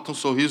aqui, bota um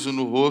sorriso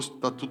no rosto,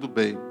 está tudo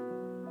bem.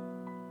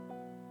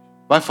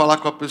 Vai falar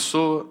com a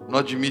pessoa, não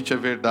admite a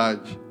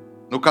verdade.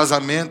 No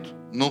casamento,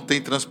 não tem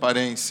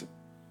transparência.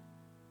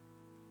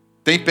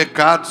 Tem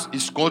pecados,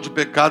 esconde o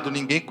pecado,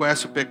 ninguém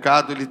conhece o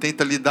pecado, ele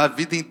tenta lidar a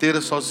vida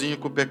inteira sozinho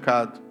com o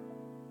pecado.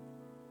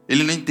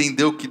 Ele não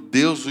entendeu que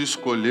Deus o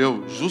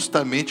escolheu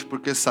justamente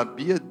porque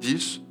sabia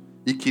disso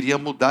e queria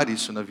mudar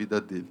isso na vida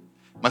dele.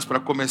 Mas para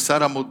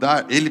começar a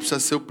mudar, ele precisa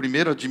ser o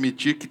primeiro a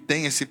admitir que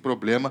tem esse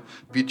problema,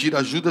 pedir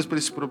ajudas para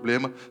esse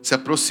problema, se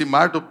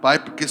aproximar do pai,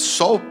 porque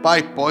só o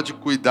pai pode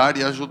cuidar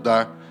e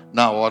ajudar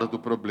na hora do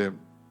problema.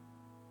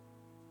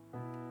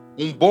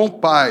 Um bom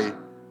pai,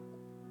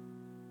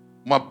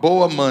 uma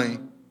boa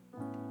mãe,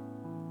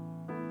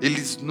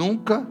 eles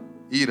nunca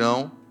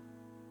irão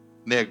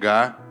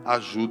negar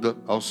ajuda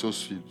aos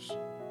seus filhos.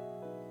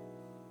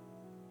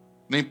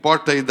 Não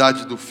importa a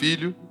idade do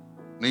filho,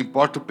 não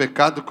importa o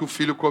pecado que o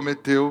filho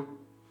cometeu,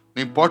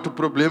 não importa o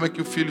problema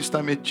que o filho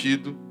está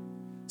metido,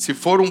 se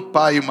for um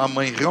pai e uma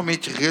mãe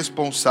realmente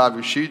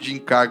responsável, cheio de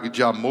encargo e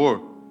de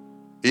amor,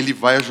 ele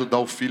vai ajudar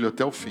o filho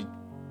até o fim.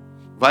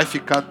 Vai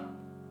ficar,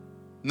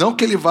 não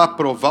que ele vá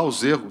aprovar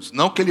os erros,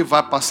 não que ele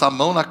vá passar a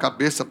mão na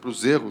cabeça para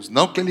os erros,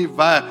 não que ele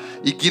vá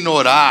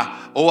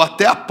ignorar ou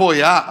até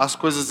apoiar as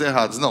coisas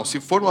erradas. Não, se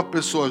for uma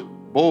pessoa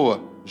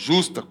boa,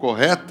 justa,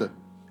 correta,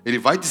 ele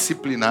vai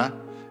disciplinar,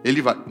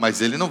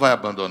 mas ele não vai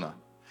abandonar.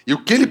 E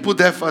o que ele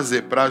puder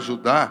fazer para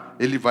ajudar,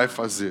 ele vai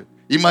fazer.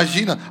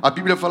 Imagina, a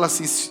Bíblia fala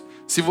assim,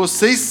 se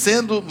vocês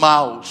sendo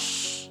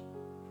maus,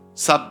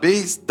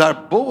 sabeis dar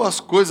boas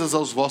coisas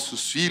aos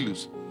vossos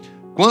filhos,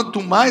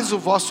 quanto mais o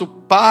vosso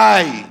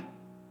Pai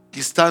que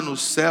está no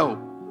céu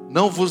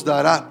não vos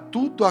dará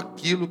tudo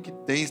aquilo que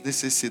tens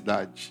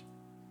necessidade.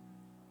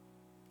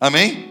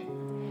 Amém?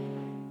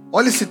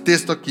 Olha esse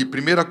texto aqui,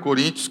 1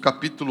 Coríntios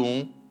capítulo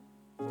 1.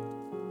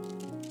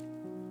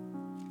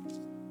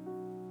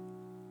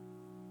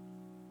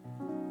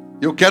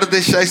 Eu quero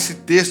deixar esse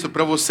texto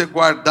para você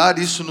guardar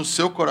isso no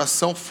seu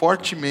coração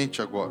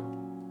fortemente agora.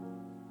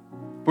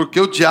 Porque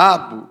o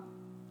diabo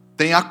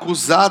tem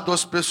acusado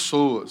as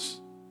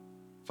pessoas,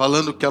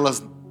 falando que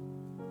elas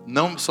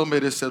não são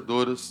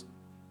merecedoras,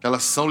 que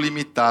elas são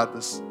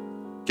limitadas,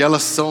 que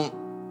elas são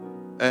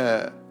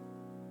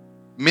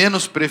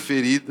menos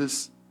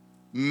preferidas,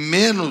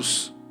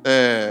 menos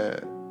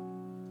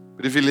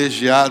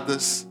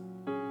privilegiadas.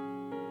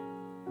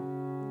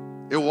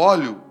 Eu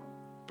olho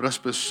para as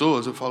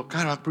pessoas, eu falo,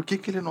 cara, mas por que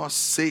ele não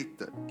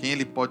aceita quem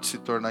ele pode se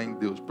tornar em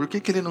Deus? Por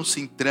que ele não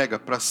se entrega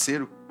para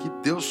ser o que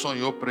Deus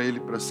sonhou para ele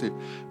para ser?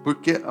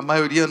 Porque a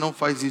maioria não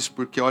faz isso,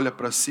 porque olha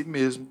para si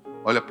mesmo,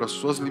 olha para as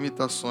suas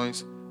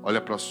limitações, olha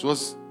para as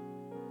suas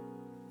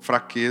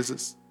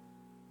fraquezas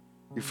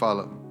e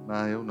fala,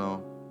 eu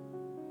não.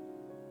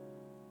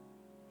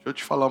 Deixa eu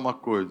te falar uma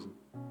coisa.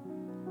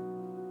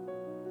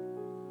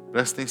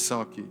 Presta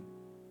atenção aqui.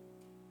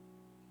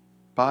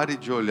 Pare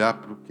de olhar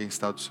para quem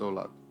está do seu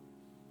lado.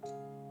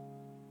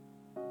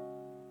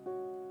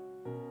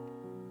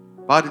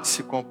 Pare de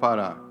se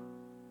comparar.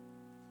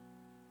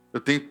 Eu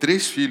tenho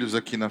 3 filhos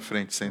aqui na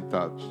frente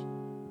sentados.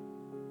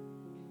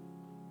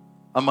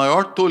 A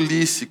maior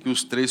tolice que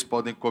os 3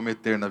 podem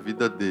cometer na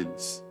vida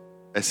deles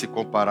é se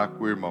comparar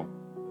com o irmão.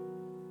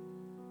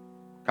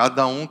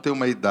 Cada um tem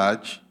uma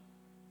idade,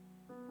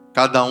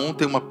 cada um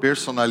tem uma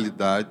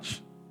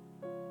personalidade,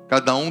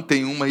 cada um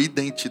tem uma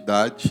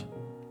identidade.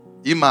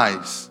 E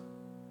mais,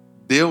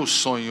 Deus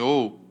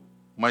sonhou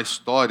uma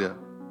história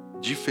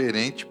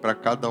diferente para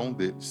cada um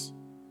deles.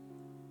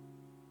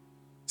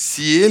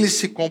 Se eles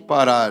se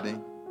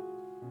compararem,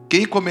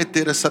 quem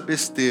cometer essa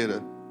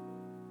besteira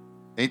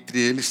entre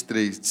eles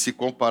 3, de se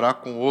comparar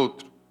com o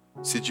outro,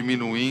 se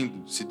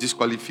diminuindo, se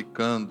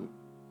desqualificando,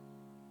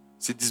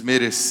 se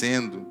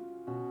desmerecendo,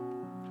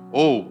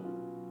 ou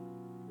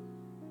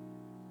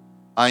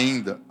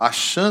ainda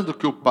achando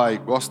que o pai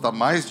gosta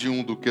mais de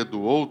um do que do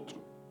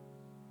outro,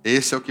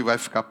 esse é o que vai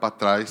ficar para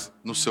trás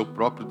no seu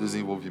próprio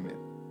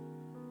desenvolvimento.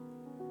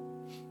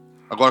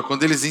 Agora,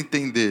 quando eles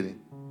entenderem,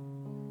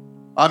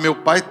 meu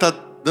pai está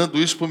dando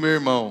isso para o meu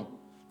irmão,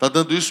 está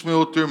dando isso para o meu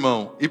outro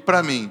irmão, e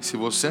para mim, se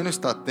você não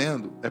está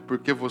tendo, é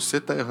porque você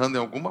está errando em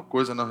alguma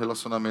coisa no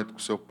relacionamento com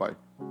seu pai.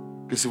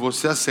 Porque se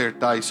você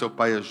acertar e seu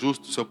pai é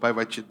justo, seu pai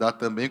vai te dar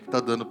também o que está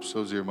dando para os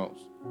seus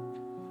irmãos.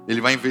 Ele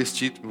vai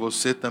investir em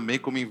você também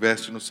como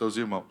investe nos seus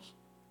irmãos.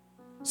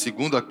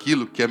 Segundo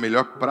aquilo que é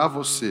melhor para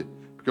você.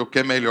 Porque o que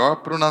é melhor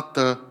para o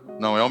Natan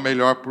não é o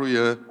melhor para o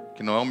Ian,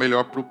 que não é o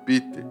melhor para o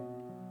Peter.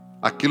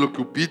 Aquilo que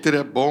o Peter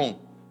é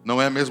bom não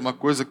é a mesma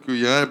coisa que o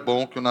Ian é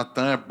bom, que o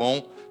Natan é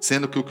bom,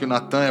 sendo que o que o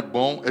Natan é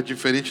bom é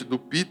diferente do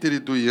Peter e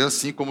do Ian,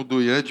 assim como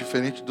do Ian é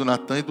diferente do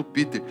Natan e do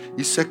Peter.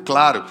 Isso é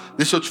claro.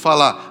 Deixa eu te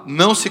falar,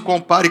 não se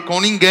compare com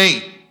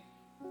ninguém.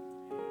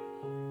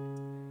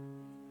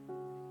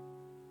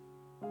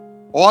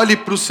 Olhe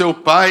para o seu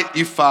pai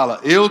e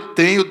fala, eu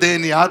tenho o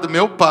DNA do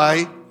meu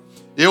pai,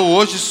 eu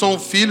hoje sou um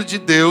filho de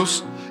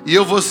Deus, e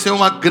eu vou ser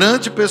uma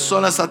grande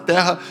pessoa nessa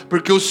terra,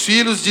 porque os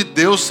filhos de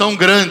Deus são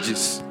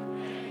grandes.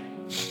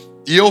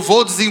 E eu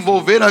vou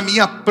desenvolver a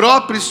minha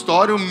própria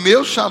história, o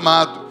meu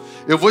chamado.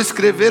 Eu vou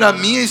escrever a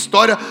minha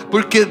história,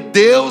 porque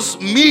Deus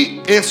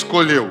me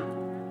escolheu.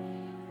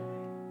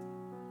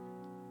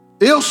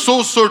 Eu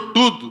sou o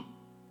sortudo,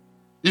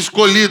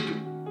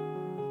 escolhido.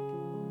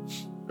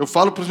 Eu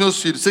falo para os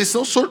meus filhos, vocês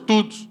são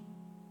sortudos,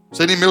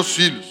 serem meus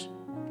filhos.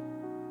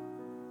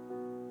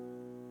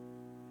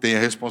 Tem a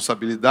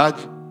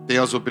responsabilidade, tem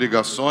as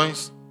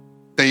obrigações,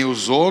 tem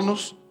os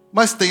ônus,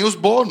 mas tem os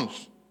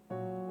bônus.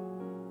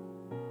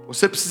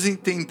 Você precisa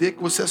entender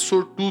que você é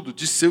sortudo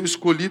de ser o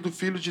escolhido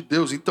filho de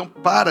Deus. Então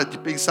para de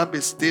pensar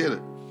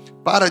besteira,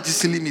 para de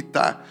se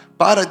limitar,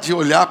 para de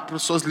olhar para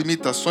as suas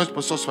limitações, para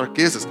as suas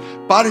fraquezas,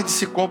 pare de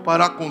se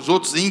comparar com os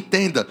outros e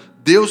entenda,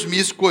 Deus me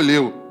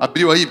escolheu.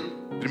 Abriu aí,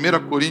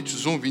 1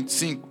 Coríntios 1,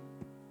 25.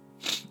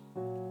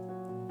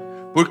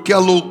 Porque a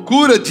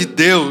loucura de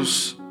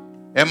Deus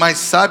é mais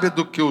sábia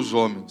do que os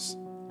homens,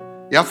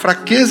 e a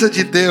fraqueza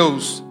de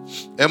Deus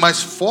é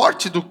mais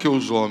forte do que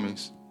os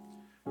homens.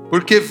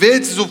 Porque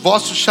vedes o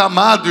vosso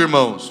chamado,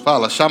 irmãos.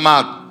 Fala,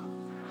 chamado.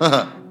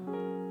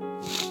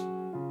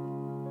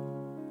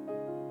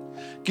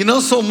 Que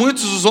não são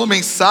muitos os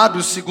homens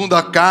sábios segundo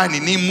a carne,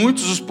 nem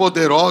muitos os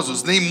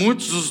poderosos, nem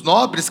muitos os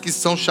nobres que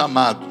são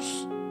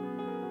chamados.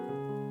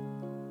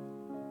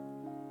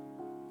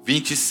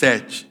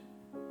 27.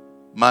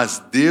 Mas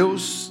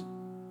Deus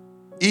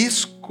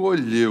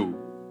escolheu.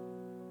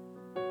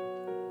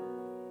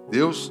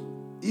 Deus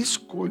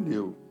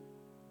escolheu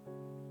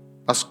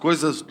as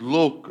coisas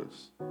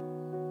loucas.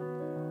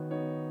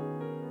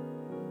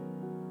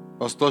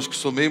 Pastor, acho que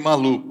sou meio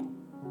maluco.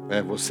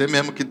 É você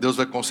mesmo que Deus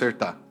vai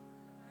consertar.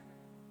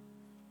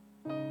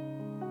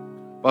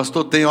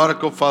 Pastor, tem hora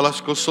que eu falo,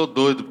 acho que eu sou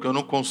doido, porque eu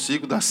não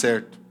consigo dar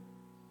certo.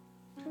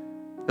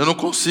 Eu não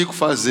consigo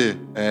fazer.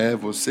 É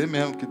você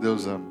mesmo que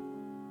Deus ama.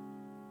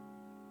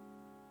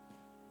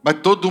 Mas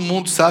todo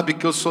mundo sabe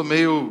que eu sou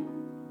meio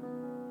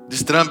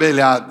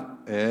destrambelhado.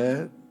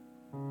 É.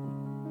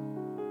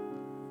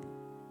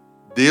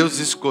 Deus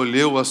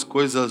escolheu as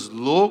coisas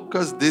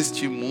loucas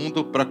deste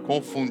mundo para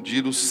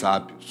confundir os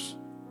sábios.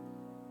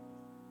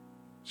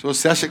 Se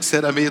você acha que você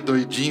era meio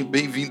doidinho,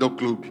 bem-vindo ao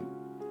clube.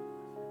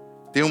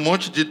 Tem um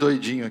monte de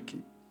doidinho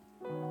aqui.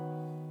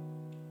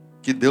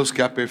 Que Deus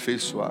quer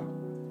aperfeiçoar.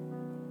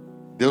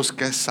 Deus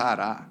quer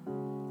sarar.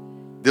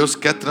 Deus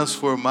quer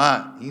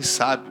transformar em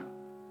sábio.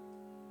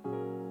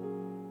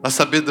 A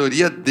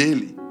sabedoria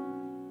dele.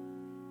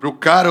 Para o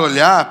cara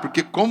olhar,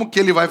 porque como que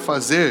ele vai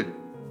fazer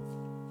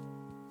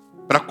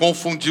para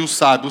confundir o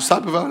sábio? O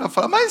sábio vai olhar e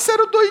falar, mas esse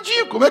era o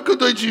doidinho. Como é que o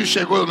doidinho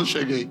chegou e eu não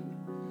cheguei?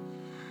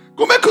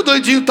 Como é que o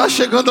doidinho está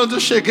chegando onde eu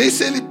cheguei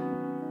se ele...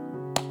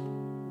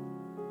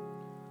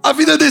 A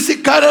vida desse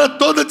cara era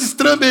toda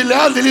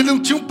destrambelhada, ele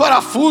não tinha um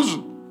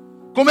parafuso.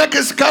 Como é que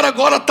esse cara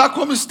agora está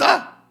como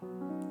está?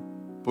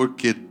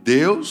 Porque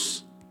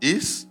Deus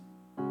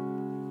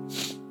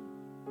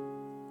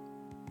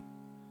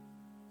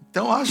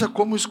Então haja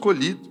como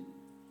escolhido.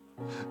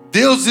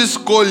 Deus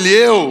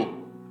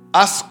escolheu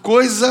as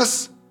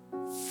coisas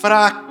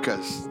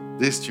fracas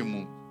deste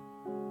mundo.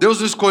 Deus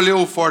não escolheu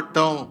o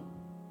fortão.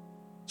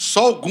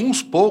 Só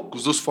alguns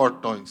poucos dos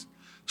fortões.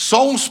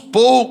 Só uns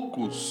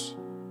poucos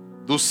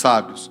dos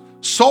sábios,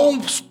 só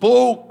uns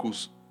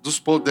poucos dos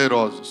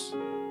poderosos.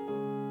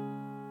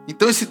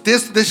 Então esse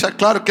texto deixa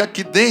claro que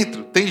aqui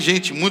dentro tem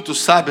gente muito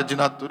sábia de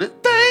natureza?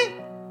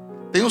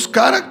 Tem uns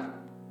caras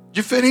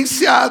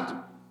diferenciados.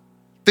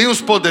 Tem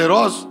os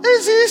poderosos?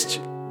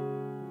 Existe.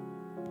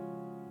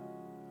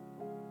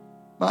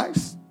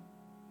 Mas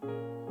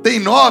tem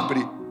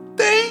nobre?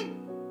 Tem.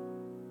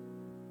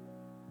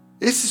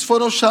 Esses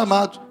foram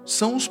chamados,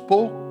 são os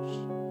poucos.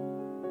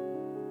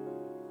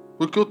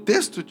 Porque o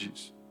texto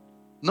diz,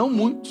 não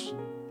muitos.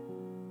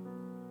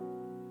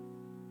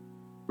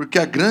 Porque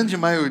a grande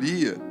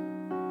maioria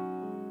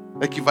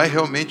é que vai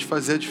realmente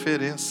fazer a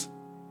diferença.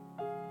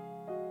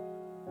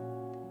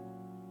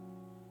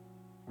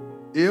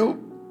 Eu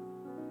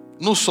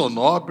não sou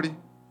nobre,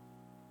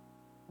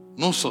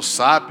 não sou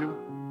sábio,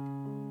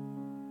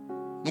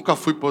 nunca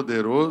fui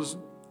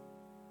poderoso.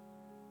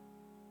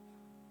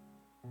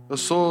 Eu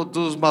sou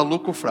dos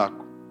malucos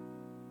fracos.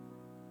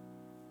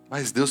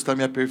 Mas Deus está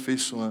me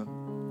aperfeiçoando.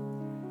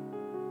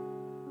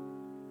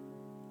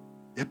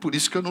 É por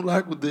isso que eu não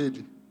largo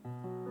dele.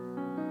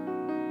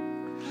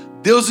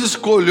 Deus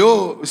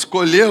escolheu,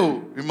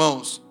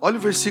 irmãos, olha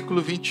o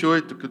versículo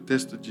 28 que o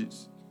texto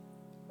diz.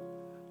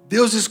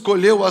 Deus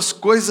escolheu as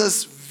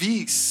coisas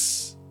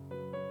vis.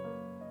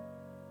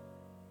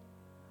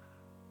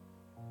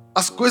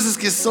 As coisas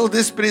que são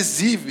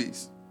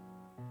desprezíveis.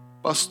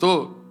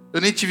 Pastor, eu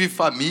nem tive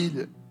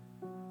família.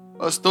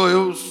 Pastor,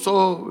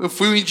 eu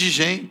fui um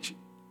indigente.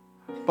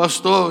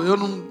 Pastor, eu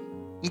não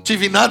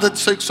tive nada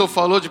disso aí que o senhor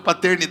falou de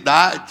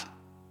paternidade.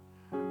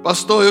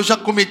 Pastor, eu já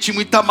cometi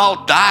muita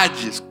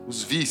maldade,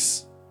 os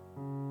vis.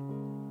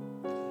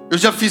 Eu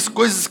já fiz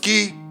coisas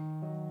que,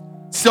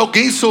 se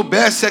alguém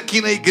soubesse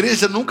aqui na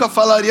igreja, nunca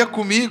falaria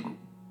comigo.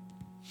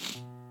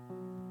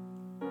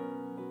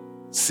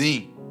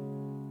 Sim.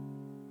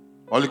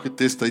 Olha que o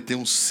texto aí tem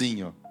um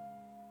sim, ó.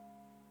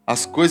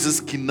 As coisas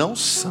que não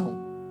são.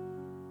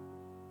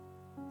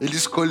 Ele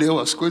escolheu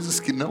as coisas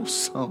que não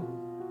são.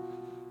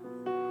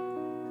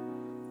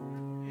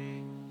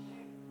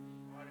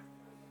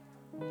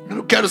 Eu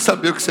não quero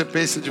saber o que você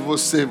pensa de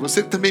você.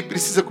 Você também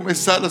precisa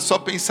começar a só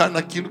pensar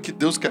naquilo que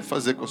Deus quer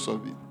fazer com a sua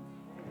vida.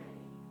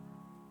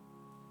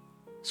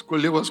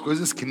 Escolheu as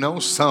coisas que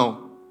não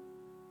são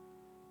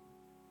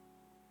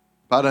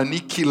para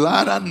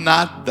aniquilar a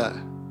nada.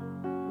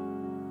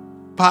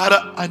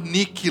 Para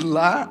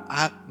aniquilar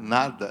a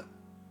nada.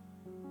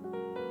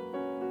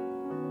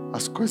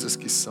 As coisas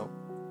que são.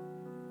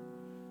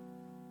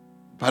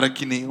 Para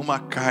que nenhuma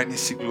carne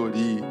se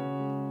glorie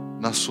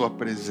na sua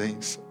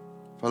presença.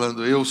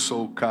 Falando, eu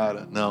sou o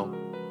cara. Não.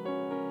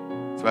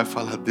 Você vai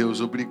falar,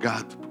 Deus,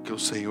 obrigado, porque o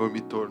Senhor me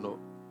tornou.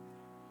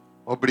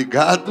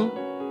 Obrigado,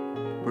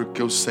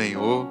 porque o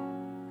Senhor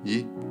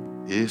me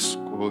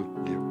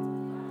escolheu.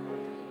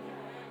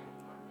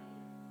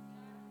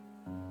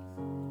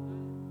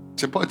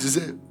 Você pode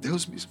dizer,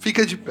 Deus me...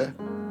 Fica de pé.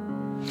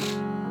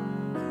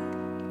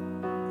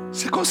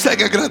 Você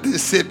consegue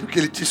agradecer porque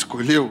Ele te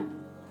escolheu?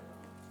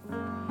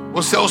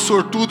 Você é o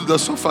sortudo da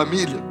sua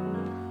família.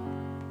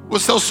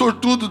 Você é o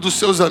sortudo dos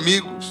seus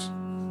amigos.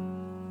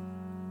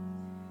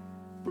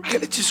 Porque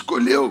Ele te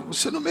escolheu,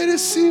 você não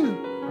merecia.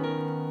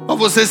 Mas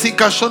você se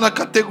encaixou na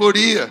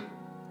categoria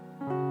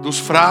dos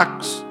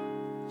fracos,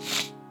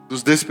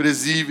 dos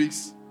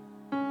desprezíveis,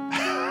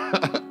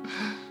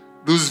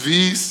 dos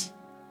vis.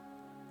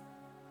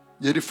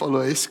 E Ele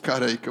falou, é esse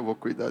cara aí que eu vou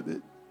cuidar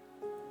dele.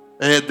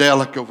 É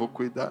dela que eu vou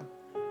cuidar.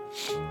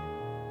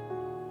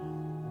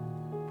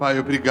 Pai,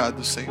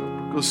 obrigado, Senhor,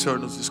 porque o Senhor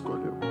nos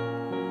escolheu.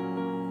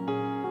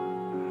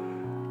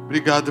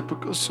 Obrigado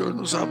porque o Senhor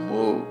nos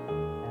amou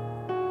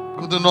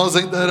quando nós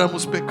ainda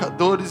éramos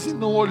pecadores e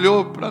não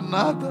olhou para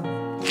nada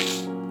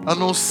a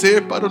não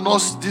ser para o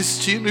nosso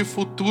destino e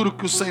futuro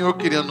que o Senhor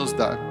queria nos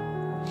dar.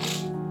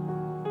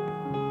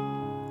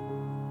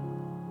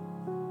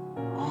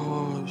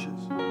 Oh,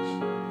 Jesus.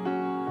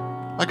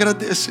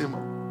 Agradeça,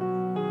 irmão.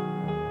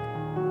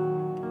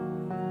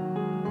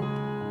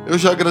 Eu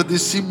já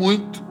agradeci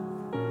muito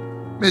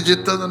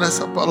meditando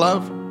nessa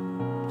palavra,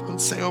 falando,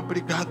 Senhor,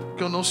 obrigado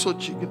porque eu não sou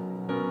digno.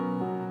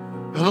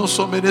 Eu não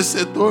sou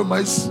merecedor,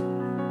 mas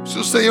se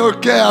o Senhor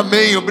quer,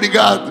 amém,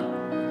 obrigado.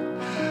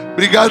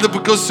 Obrigado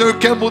porque o Senhor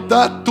quer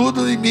mudar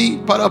tudo em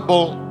mim para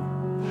bom.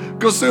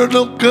 Porque o Senhor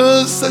não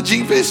cansa de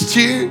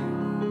investir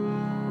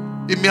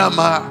e me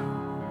amar.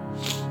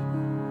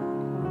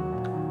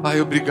 Pai,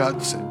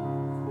 obrigado, Senhor.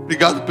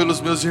 Obrigado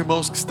pelos meus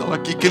irmãos que estão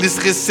aqui, que eles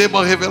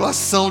recebam a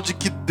revelação de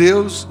que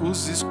Deus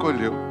os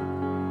escolheu.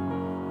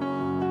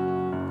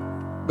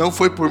 Não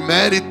foi por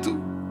mérito,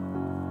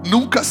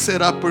 nunca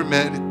será por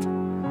mérito.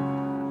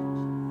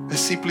 É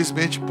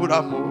simplesmente por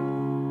amor.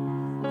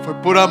 Foi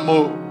por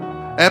amor.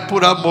 É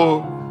por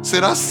amor.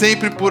 Será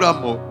sempre por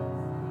amor.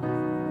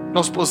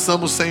 Nós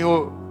possamos,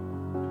 Senhor,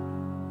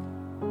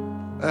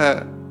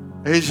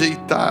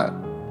 rejeitar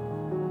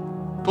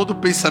todo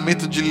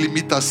pensamento de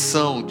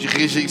limitação, de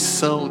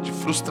rejeição, de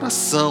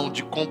frustração,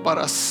 de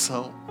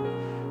comparação.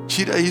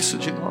 Tira isso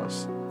de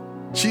nós.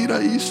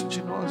 Tira isso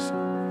de nós.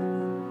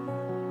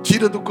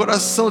 Tira do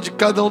coração de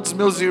cada um dos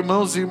meus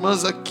irmãos e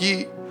irmãs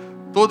aqui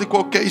todo e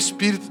qualquer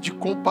espírito de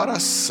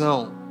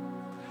comparação.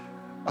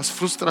 As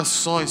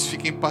frustrações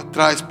fiquem para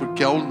trás,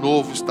 porque o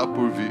novo está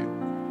por vir.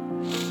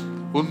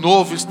 O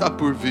novo está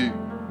por vir.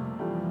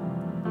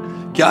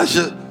 Que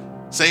haja,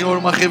 Senhor,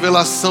 uma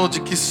revelação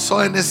de que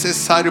só é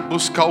necessário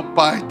buscar o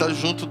Pai, estar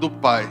junto do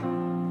Pai,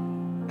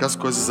 que as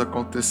coisas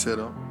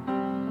acontecerão.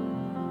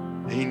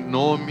 Em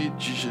nome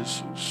de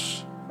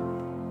Jesus.